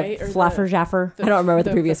 or the right? Or flaffer jaffer. I don't remember what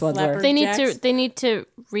the previous ones were. flapper They need jacks. to. They need to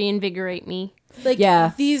reinvigorate me. Like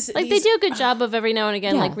Yeah. these Like they do a good job of every now and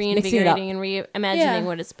again, Yeah, like mixing it up. reinvigorating and reimagining Yeah.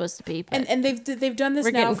 what it's supposed to be. But and they've done this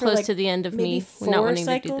we're now getting for close like to the end of maybe me 4 not wanting to do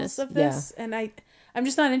cycles this. of this, and I'm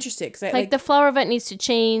just not interested because Like the flower event needs to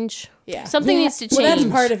change. Yeah. Something Yeah. needs to change. Well, that's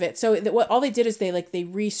part of it. So all they did is they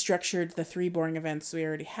restructured the 3 boring events we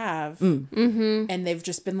already have, and they've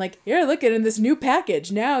just been like, here, look at in this new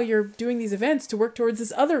package. Now you're doing these events to work towards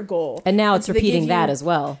this other goal, And now it's so they repeating give that you- as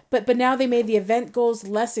well. But now they made the event goals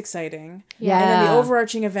less exciting. Yeah. and then the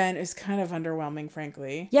overarching event is kind of underwhelming,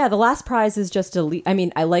 frankly. Yeah, the last prize is just a leaf. I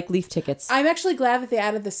mean, I like leaf tickets. I'm actually glad that they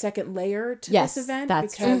added the second layer to Yes, this event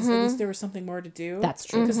that's true. because at least there was something more to do. That's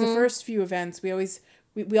true. Because the first few events we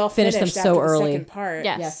all Finished finished them after so the early. second part.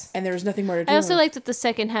 Yes. And there was nothing more to do. I also like that the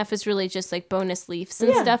second half is really just like bonus leafs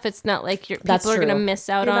and stuff. It's not like That's people are gonna true. miss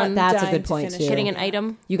out You're not on That's a dying good to point, finish too. getting an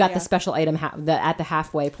item. You got Yeah. the special item at the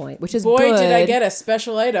halfway point, which is Boy, good. did I get a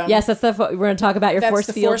special item. Yes, that's the. We're going to talk about your That's force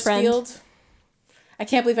the field force friend. field. I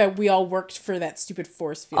can't believe we all worked for that stupid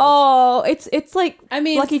force field. Oh, it's like I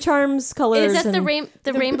mean, Lucky Charms colors. Is that the and-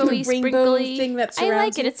 rainbowy rainbow sprinkly thing that I like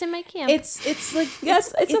surrounds it. you? It's in my camp. It's like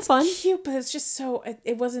Yes, it's a fun. cute, but it's just so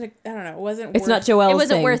it wasn't. I don't know. It wasn't. It's not worth, Joelle's it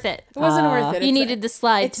wasn't thing. worth it. It wasn't worth it. You It's- needed the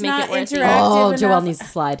slide it's to make not it worth it. interactive. Oh, enough. Joelle needs to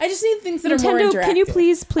slide. I just need things that are more Nintendo, interactive. can you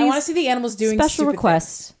please I want to see the animals doing special stupid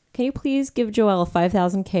request? Can you please give Joelle a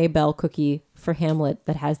 5000K Bell cookie for Hamlet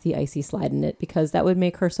that has the icy slide in it, because that would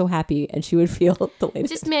make her so happy and she would feel delighted.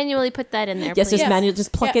 Just manually put that in there. Yes, please. just Yes. manual,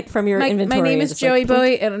 just pluck Yeah. it from your My inventory. name and is just, Joey like, plink.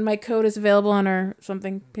 Bowie, and my code is available on our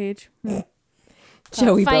something page.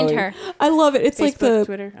 Joey Find Bowie. her. I love it. It's like Facebook, the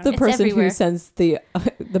Twitter. the It's person who everywhere. sends the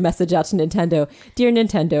message out to Nintendo. Dear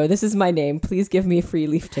Nintendo, this is my name. Please give me free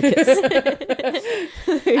Leaf tickets.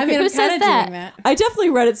 I mean, Who I'm says kind of that? doing that. I definitely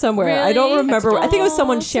read it somewhere. I don't Really? remember. I think it was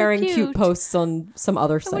someone Aw, so sharing cute cute. posts on some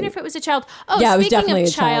other I wonder site. if it was a child. Oh, Yeah, it was speaking definitely of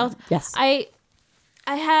a child. Yes. I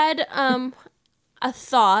had a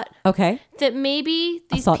thought Okay. that maybe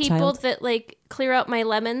these thought people child. that like clear out my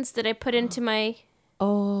lemons that I put into my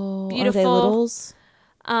Oh, are they Beautiful, littles?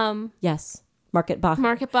 Yes. Market box.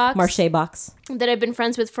 market box Marche box. that I've been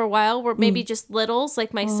friends with for a while were Mm. maybe just littles,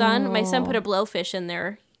 like my son. My son put a blowfish in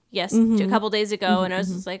there. Yes, a couple days ago, and I was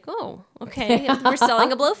just like, "Oh, okay, we're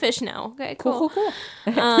selling a blowfish now. Okay, cool,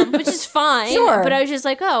 which is fine." Sure. But I was just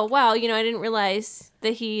like, "Oh, wow, you know, I didn't realize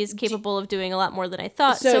that he is capable of doing a lot more than I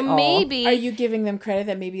thought." So maybe Are you giving them credit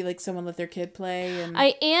that maybe like someone let their kid play? And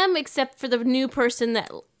I am, except for the new person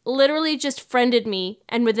that literally just friended me,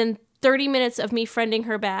 and within 30 minutes of me friending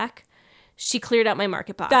her back, she cleared out my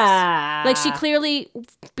market box. Like she clearly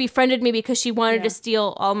befriended me because she wanted to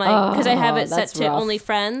steal all my, because I have it set that's to rough. only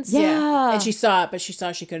friends. Yeah. and she saw it, but she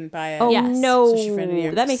saw she couldn't buy it. Oh Yes. no. So she friended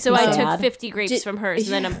you. That makes So me I sad. took 50 grapes Did- from hers,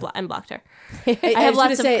 and then yeah. unblocked her. I I have was gonna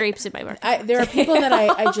lots of say, grapes in my market. There are people that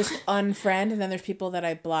I just unfriend, and then there's people that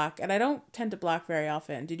I block, and I don't tend to block very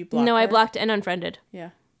often. Did you block? No, I her? blocked and unfriended. Yeah.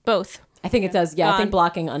 Both. I think it does. Yeah, I think Gone.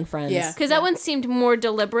 blocking unfriends. Yeah. Because that one seemed more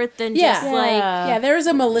deliberate than Yeah. just like, Yeah, there was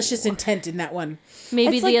a malicious intent in that one.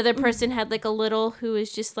 maybe It's the like- other person had like a little who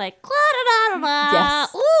was just like, "La-da-da-da-da,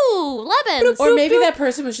 Yes. ooh, lemons. Or maybe that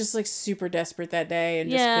person was just like super desperate that day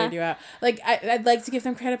and just Yeah. cleared you out. Like I'd like to give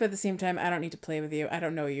them credit, but at the same time, I don't need to play with you. I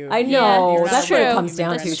don't know you. I Yeah, know. You're not That's what it true. comes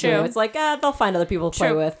down That's to, true. too. It's like, they'll find other people to play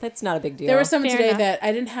True. with. It's not a big deal. There was someone Fair today enough. that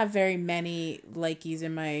I didn't have very many likies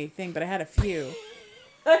in my thing, but I had a few.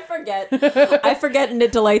 I forget, and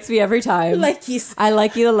it delights me every time. Likies. I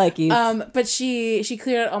like you, the likies. But she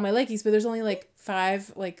cleared out all my likies, but there's only like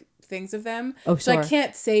 5 like things of them. Oh, So I sure.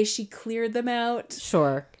 can't say she cleared them out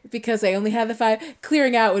Sure. because I only had the 5.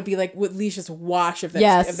 Clearing out would be like with Leisha's wash of that,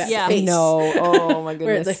 Yes. of that Yeah. face. No. Oh my Where it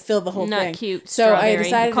goodness. like filled the whole Not thing. cute, So I Strawberry.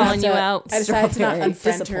 decided Calling not to, you out. I decided to not Strawberry.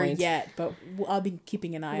 unfriend her Disappoint. yet, but I'll be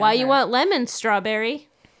keeping an eye on Why her. you want lemons, Strawberry?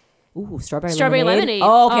 Ooh, strawberry Strawberry lemonade.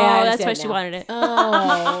 Oh, okay. I that's why understand she now. wanted it.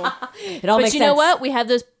 Oh. It all But makes you sense. know what? We have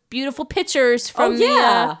those beautiful pictures from Oh,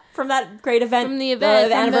 yeah. the. From that great event. From the event.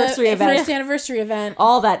 The From anniversary event. First anniversary event.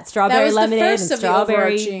 All that That strawberry was the lemonade first and of the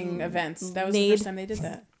strawberry overarching events. That was the made. first time they did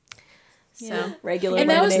that. So regular And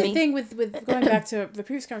that was lemonade. the thing with going back to the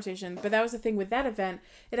previous conversation, but that was the thing with that event.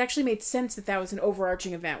 It actually made sense that was an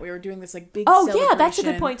overarching event. We were doing this like big Oh, yeah, that's a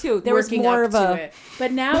good celebration, point, too. There was working more up of to a- it.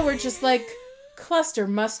 But now we're just like cluster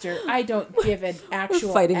muster. I don't give an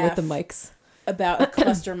actual fighting F with the mics. about a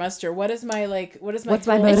cluster muster. What's my What's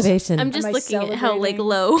my goal? motivation? I'm just Am I looking at how like celebrating?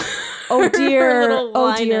 low. Oh dear. little Oh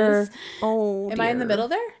line dear. is. Oh. Am I in the dear. middle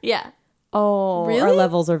there? Yeah. Oh, our Really?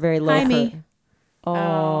 levels are very low. Hi, for- me.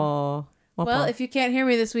 Oh. Well, if you can't hear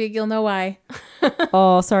me this week, you'll know why.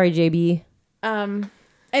 Oh, sorry, JB.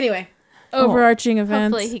 Anyway, overarching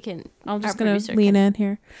events. Hopefully he can. I'm just our gonna producer lean can in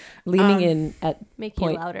here. Leaning in at make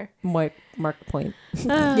point. you louder. Mark point.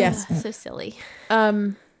 Yes. So silly.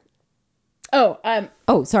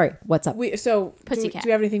 Oh, sorry. What's up? Do Pussycat.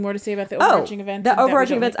 we have anything more to say about the overarching events? The that we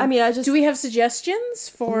overarching don't events. make I mean, I just. Do we have suggestions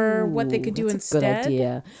for what they could do That's instead? a good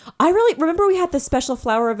idea. I really remember we had the special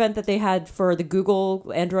flower event that they had for the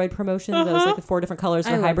Google Android promotion. That was like the 4 different colors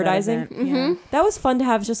for I love that hybridizing. event. Yeah. That was fun to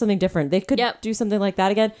have just something different. They could Yep. do something like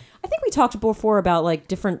that again. I think we talked before about like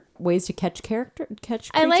different ways to catch creatures.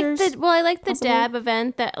 I like the dab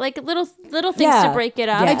event that like little things Yeah. to break it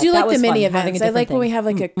up. Yeah. I do that like the was mini fun, having events. a I like different when we thing. have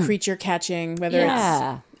like a creature catching,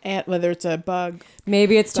 whether it's a bug.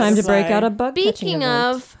 Maybe it's time to break Butterfly. out a bug catching Speaking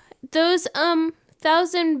event. of those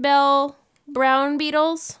 1,000 bell brown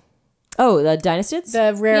beetles. Oh, the dynastids?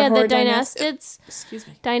 The rare Yeah, the horde dynastids. Excuse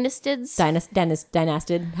me. Dynastids.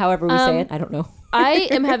 Dynastid, however we say it. I don't know. I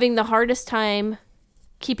am having the hardest time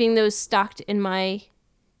keeping those stocked in my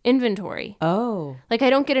inventory. Oh. Like I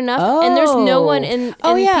don't get enough, and there's no one in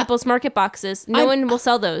yeah. people's market boxes. No one will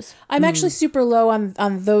sell those. I'm actually super low on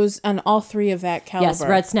all 3 of that caliber. Yes,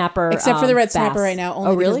 red snapper. Except for the red bass. snapper right now, only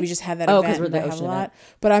oh, because really? we just had that Oh, event. because we're and the I have ocean a lot. event.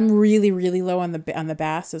 But I'm really, really low on the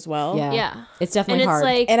bass as well. Yeah. Yeah. It's definitely And it's hard.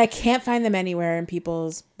 like And I can't find them anywhere in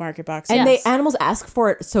people's market boxes. and Yes. animals ask for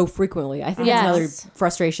it so frequently. I think Yes. that's another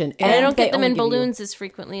frustration. and I don't they get them only in give you- balloons as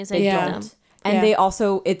frequently as I Yeah. do them. And Yeah. they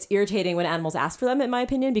also, it's irritating when animals ask for them, in my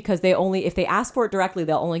opinion, because if they ask for it directly,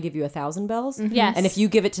 they'll only give you 1,000 bells. Yes. And if you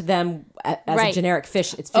give it to them as a Right. generic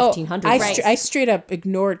fish, it's Oh, 1,500 I, bells. I straight up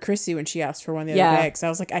ignored Chrissy when she asked for one the other Yeah. day because I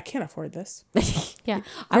was like, I can't afford this. Yeah.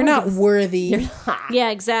 You're not worthy.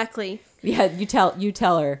 Yeah, exactly. Yeah, you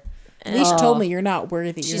tell her. Leash told me you're not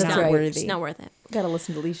worthy. She's You're not not right. worthy. She's not worth it. Gotta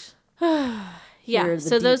listen to Leash. Yeah. hear the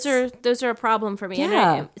So those deets. are a problem for me.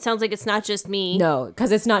 Yeah. And it sounds like it's not just me. No,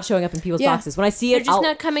 because it's not showing up in people's Yeah. boxes. When I see They're it, just I'll,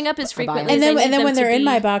 not coming up as buy 'em. frequently. And as I then need and then them when to they're in be.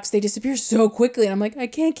 my box, they disappear so quickly, and I'm like, I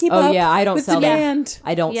can't keep oh up. yeah, I don't with sell them. demand.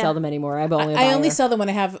 I don't Yeah. sell them anymore. I only I buy only her. sell them when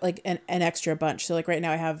I have like an extra bunch. So like right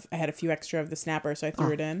now I had a few extra of the snapper, so I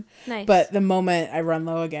threw it in. Nice. But the moment I run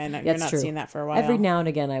low again, you're That's not true. seeing that for a while. Every now and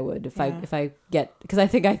again I would if I get, because I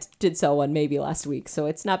think I did sell one maybe last week, so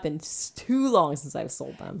it's not been too long since I've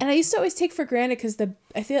sold them. And I used to always take for granted because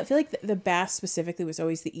I feel like the bass specifically was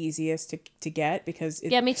always the easiest to get because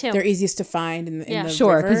Yeah, me too. They're easiest to find in Yeah. the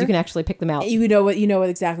Sure, because river. you can actually pick them out. you know what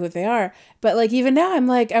exactly what they are. But like even now I'm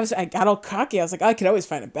like I got all cocky. I was like I could always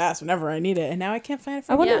find a bass whenever I need it, and now I can't find it.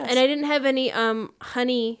 For Yeah, and I didn't have any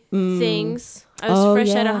honey things. I was Oh, fresh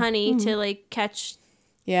out of yeah. honey to like catch.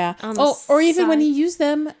 Yeah. on the Oh, or even when side. you use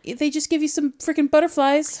them, they just give you some freaking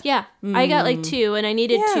butterflies. Yeah, I got like 2, and I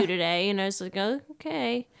needed Yeah. 2 today, and I was like, oh,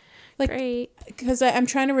 okay, Like, great. Because I'm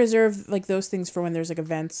trying to reserve like those things for when there's like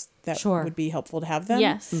events that Sure. would be helpful to have them.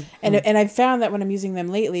 Yes. And I've found that when I'm using them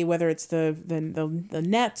lately, whether it's the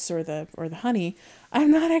nets or the honey,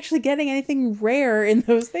 I'm not actually getting anything rare in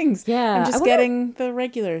those things. Yeah, I'm I just wonder- getting the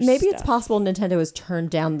regular. Maybe it's stuff. possible Nintendo has turned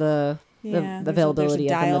down the Yeah, the there's a availability of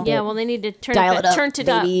them. dial. a bit. Yeah, well, they need to turn Dial it, it up, turn it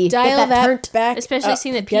baby. up. Dial Get that that turnt. back, Especially up.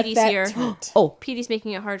 seeing that Get Petey's that here. turnt. Oh, Petey's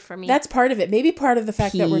making it hard for me. That's part of it. Maybe part of the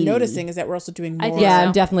fact that we're Petey. noticing is that we're also doing I more. think yeah, so.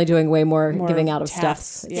 I'm definitely doing way more More giving out of tasks,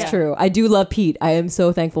 stuff. It's yeah. true. I do love Pete. I am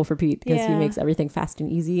so thankful for Pete because he Yeah. makes everything fast and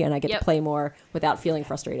easy, and I get Yep. to play more without feeling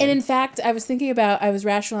frustrated. And in fact, I was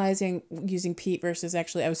rationalizing using Pete versus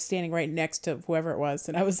actually I was standing right next to whoever it was,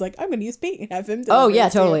 and I was like, I'm going to use Pete and have him. Oh, deliver yeah,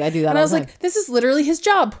 it to you. totally. I do that And all I was the like, time. this is literally his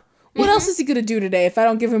job. What else is he going to do today if I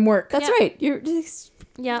don't give him work? That's Yeah. right. You're just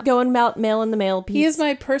yeah. going out mail in the mail. Pete. He is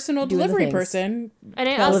my personal doing the delivery things. person. And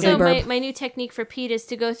I Tell also, the burp. my new technique for Pete is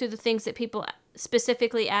to go through the things that people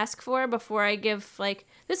specifically ask for before I give, like,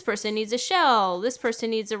 this person needs a shell, this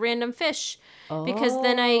person needs a random fish. Because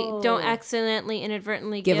then I don't accidentally,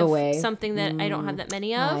 inadvertently Give give away. something that I don't have that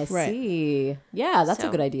many of. I Right. see. Yeah, that's a So,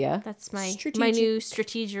 good idea. That's my Strategic. new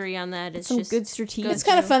strategery on that. Is Some just good strategic. go It's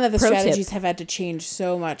kind of fun that the Pro tip. strategies have had to change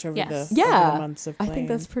so much over Yes. the over Yeah, the months of I playing. think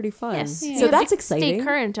that's pretty fun. Yes. So You have that's to exciting. Stay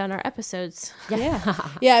current on our episodes.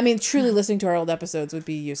 Yeah, I mean, truly listening to our old episodes would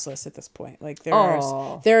be useless at this point. Like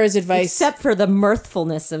Aw. there is advice. Except for the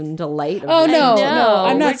mirthfulness and delight. Of Oh listening. no, know. no,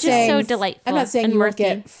 I'm We're not just saying so delightful I'm not saying and you won't mirthy.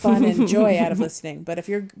 get fun and joy out of listening, but if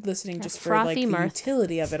you're listening just for like frothy the mirth.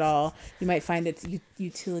 utility of it all, you might find it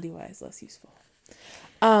utility-wise less useful.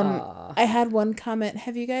 I had one comment.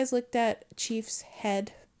 Have you guys looked at Chief's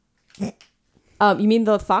head? You mean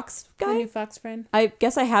the fox The guy? new fox friend. I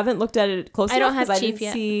guess I haven't looked at it close I enough don't have 'cause Chief didn't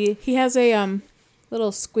yet. See He has a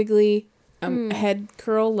little squiggly head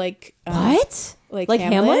curl like what? like Like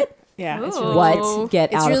Hamlet? Yeah, it's Ooh. really What? Oh.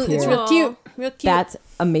 Get It's out really of here! it's real cute. Real cute. That's Just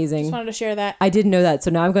amazing. wanted to share that. I didn't know that, so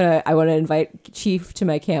now I want to invite Chief to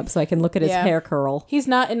my camp so I can look at his Yeah. hair curl. He's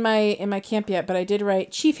not in my camp yet, but I did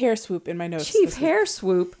write Chief Hair Swoop in my notes. Chief this week. Hair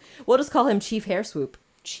Swoop. We'll just call him Chief Hair Swoop.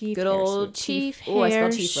 Chief Good Hair old Swoop. Chief Oh, I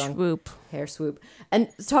hair spelled Chief wrong. swoop. Hair Swoop. And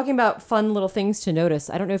talking about fun little things to notice,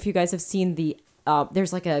 I don't know if you guys have seen the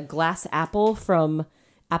there's like a glass apple from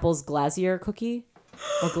Apple's Glacier cookie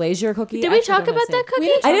or Glacier cookie. Did we Actually, talk don't know about how to that say it. cookie?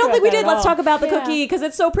 didn't I talk don't think about we that did. at Let's all. talk about the Yeah. cookie because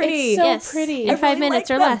it's so pretty. It's so Yes. pretty. In 5 really minutes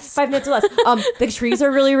like or them. less. 5 minutes or less. The trees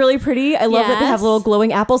are really, really pretty. I love that they have Yes. little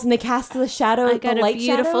glowing apples and they cast the shadow. I got the a light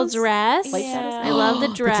beautiful shadows. dress. Light Yeah. shadows. I love the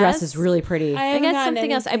dress. The dress is really pretty. I haven't got gotten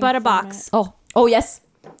something else. I anything bought a from box. it. Oh yes.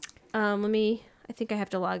 I think I have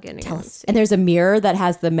to log in again. Tell us. And there's a mirror that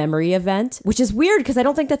has the memory event, which is weird because I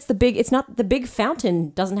don't think that's the big. It's not the big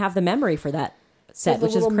fountain. Doesn't have the memory for that So set, the which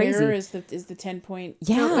is little crazy. mirror is the 10-point.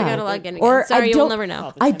 Yeah. Nope, I gotta log in again. Or Sorry, I you will don't- never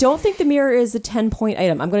know. the I 10 don't think the mirror is a 10-point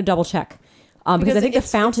item. I'm going to double check. Because I think the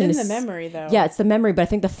fountain it's in is the memory though. Yeah, it's the memory, but I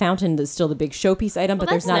think the fountain is still the big showpiece item, but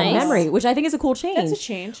there's that's not a nice. memory, which I think is a cool change. That's a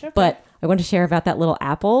change. Okay. But I want to share about that little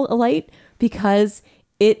apple light because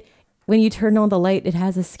when you turn on the light, it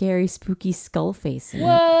has a scary, spooky skull face. In it.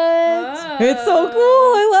 what? It's so cool.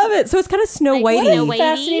 I love it. So it's kind of Snow Like Whitey. Snow Whitey?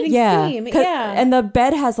 Fascinating Yeah. theme. 'Cause- Yeah. And the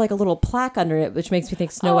bed has like a little plaque under it, which makes me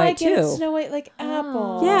think Snow I White get it. too. Snow White like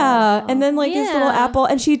apple. Yeah. And then like his little Yeah. apple,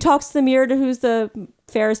 and she talks to the mirror to who's the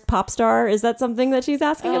fairest pop star. Is that something that she's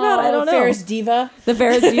asking about? I don't know. Fairest diva. The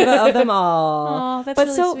fairest diva of them all. Aw, that's but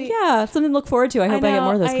really so sweet. yeah, something to look forward to. I hope I, get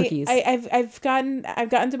more of those cookies. I've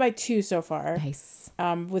gotten to buy 2 so far. Nice.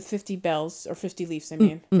 With 50 bells or 50 leaves. I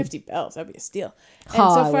mean, 50 bells. That'd be a steal. And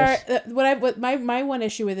Oh, so I far, wish. what my one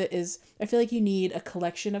issue with it is, I feel like you need a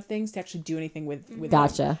collection of things to actually do anything with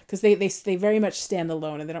Gotcha. because they very much stand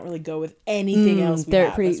alone and they don't really go with anything else. they're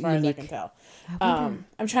Have, pretty as far unique. as I can tell.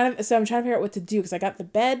 I'm trying to figure out what to do because I got the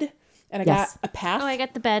bed and I Yes. got a path, Oh, I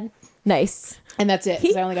got the bed. Nice. and that's it.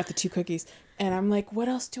 'Cause I only got the 2 cookies, and I'm like, what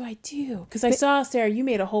else do I do? Because I saw, Sarah, you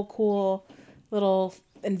made a whole cool little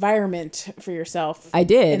environment for yourself. I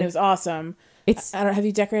did. and it was awesome. It's I don't. Have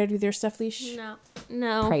you decorated with your stuff, Leash?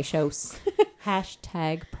 No. precious.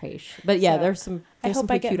 Hashtag precious. But yeah, So, there's some I hope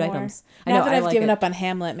I pretty get cute more. items. Now I know that I I've like given it. up on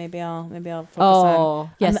Hamlet, maybe I'll focus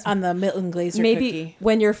Oh, yes. on the Milton Glaser Maybe cookie.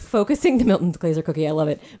 when you're focusing the Milton Glaser cookie, I love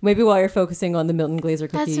it. Maybe while you're focusing on the Milton Glaser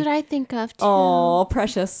cookie. That's what I think of too. Oh,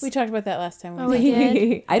 precious. We talked about that last time. Oh, we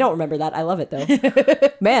did. I don't remember that. I love it though.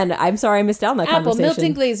 Man, I'm sorry I missed out on that Apple conversation.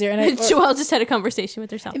 Milton Glaser, and Joelle just had a conversation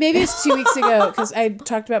with herself. maybe it's 2 weeks ago because I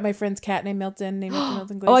talked about my friend's cat named Milton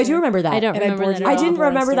Glaser. Oh, I do remember that. I don't And I remember bored that. you I all didn't over on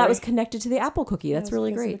remember that story. was connected to the apple cookie. That's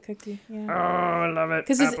really great. Cookie. Yeah. Oh, I love it.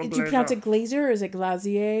 Because do you pronounce it Glazer or is it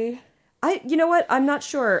Glazier? You know what? I'm not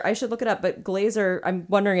sure. I should look it up. But Glazer, I'm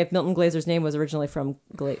wondering if Milton Glazer's name was originally from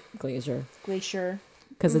Glazer, Glacier.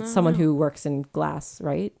 because it's someone who works in glass,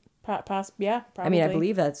 right? Yeah, probably. I mean, I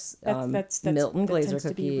believe that's, that's Milton that Glazer tends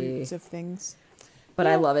to be cookie. roots of things. But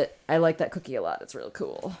I love it. I like that cookie a lot. It's really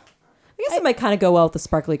cool. I guess it might kind of go well with the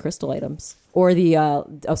sparkly crystal items. Or the,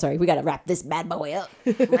 sorry, we got to wrap this bad boy up.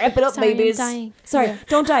 Wrap it up, Sorry, I'm babies. dying. Sorry,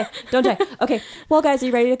 don't die. Don't die. Okay. Well, guys, are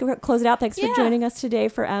you ready to close it out? Thanks for Yeah. joining us today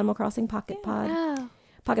for Animal Crossing Pocket Pod. Oh,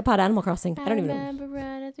 Pocket Pod Animal Crossing. I don't even know. remember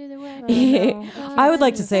running through the woods. I would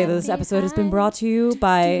like to say that this episode has been brought to you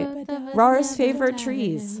by Rara's favorite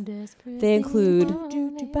trees. They include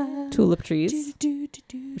tulip trees,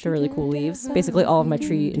 which are really cool leaves. Basically, all of my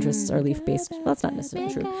tree interests are leaf-based. Well, that's not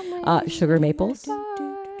necessarily true. Sugar maples,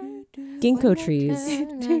 ginkgo trees,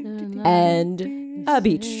 and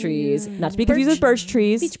beech trees. Not to be confused with birch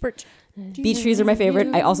trees. Beach birch. Beech trees are my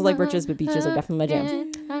favorite. I also like birches, but beeches are definitely my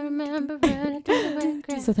jam. I remember running through the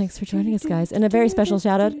woods. So thanks for joining us, guys. And a very special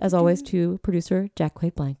shout out, as always, to producer Jack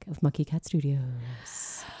Quaid Blank of Monkey Cat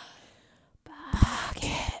Studios.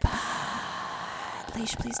 Pocket Pod.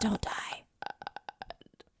 Leash, please don't die.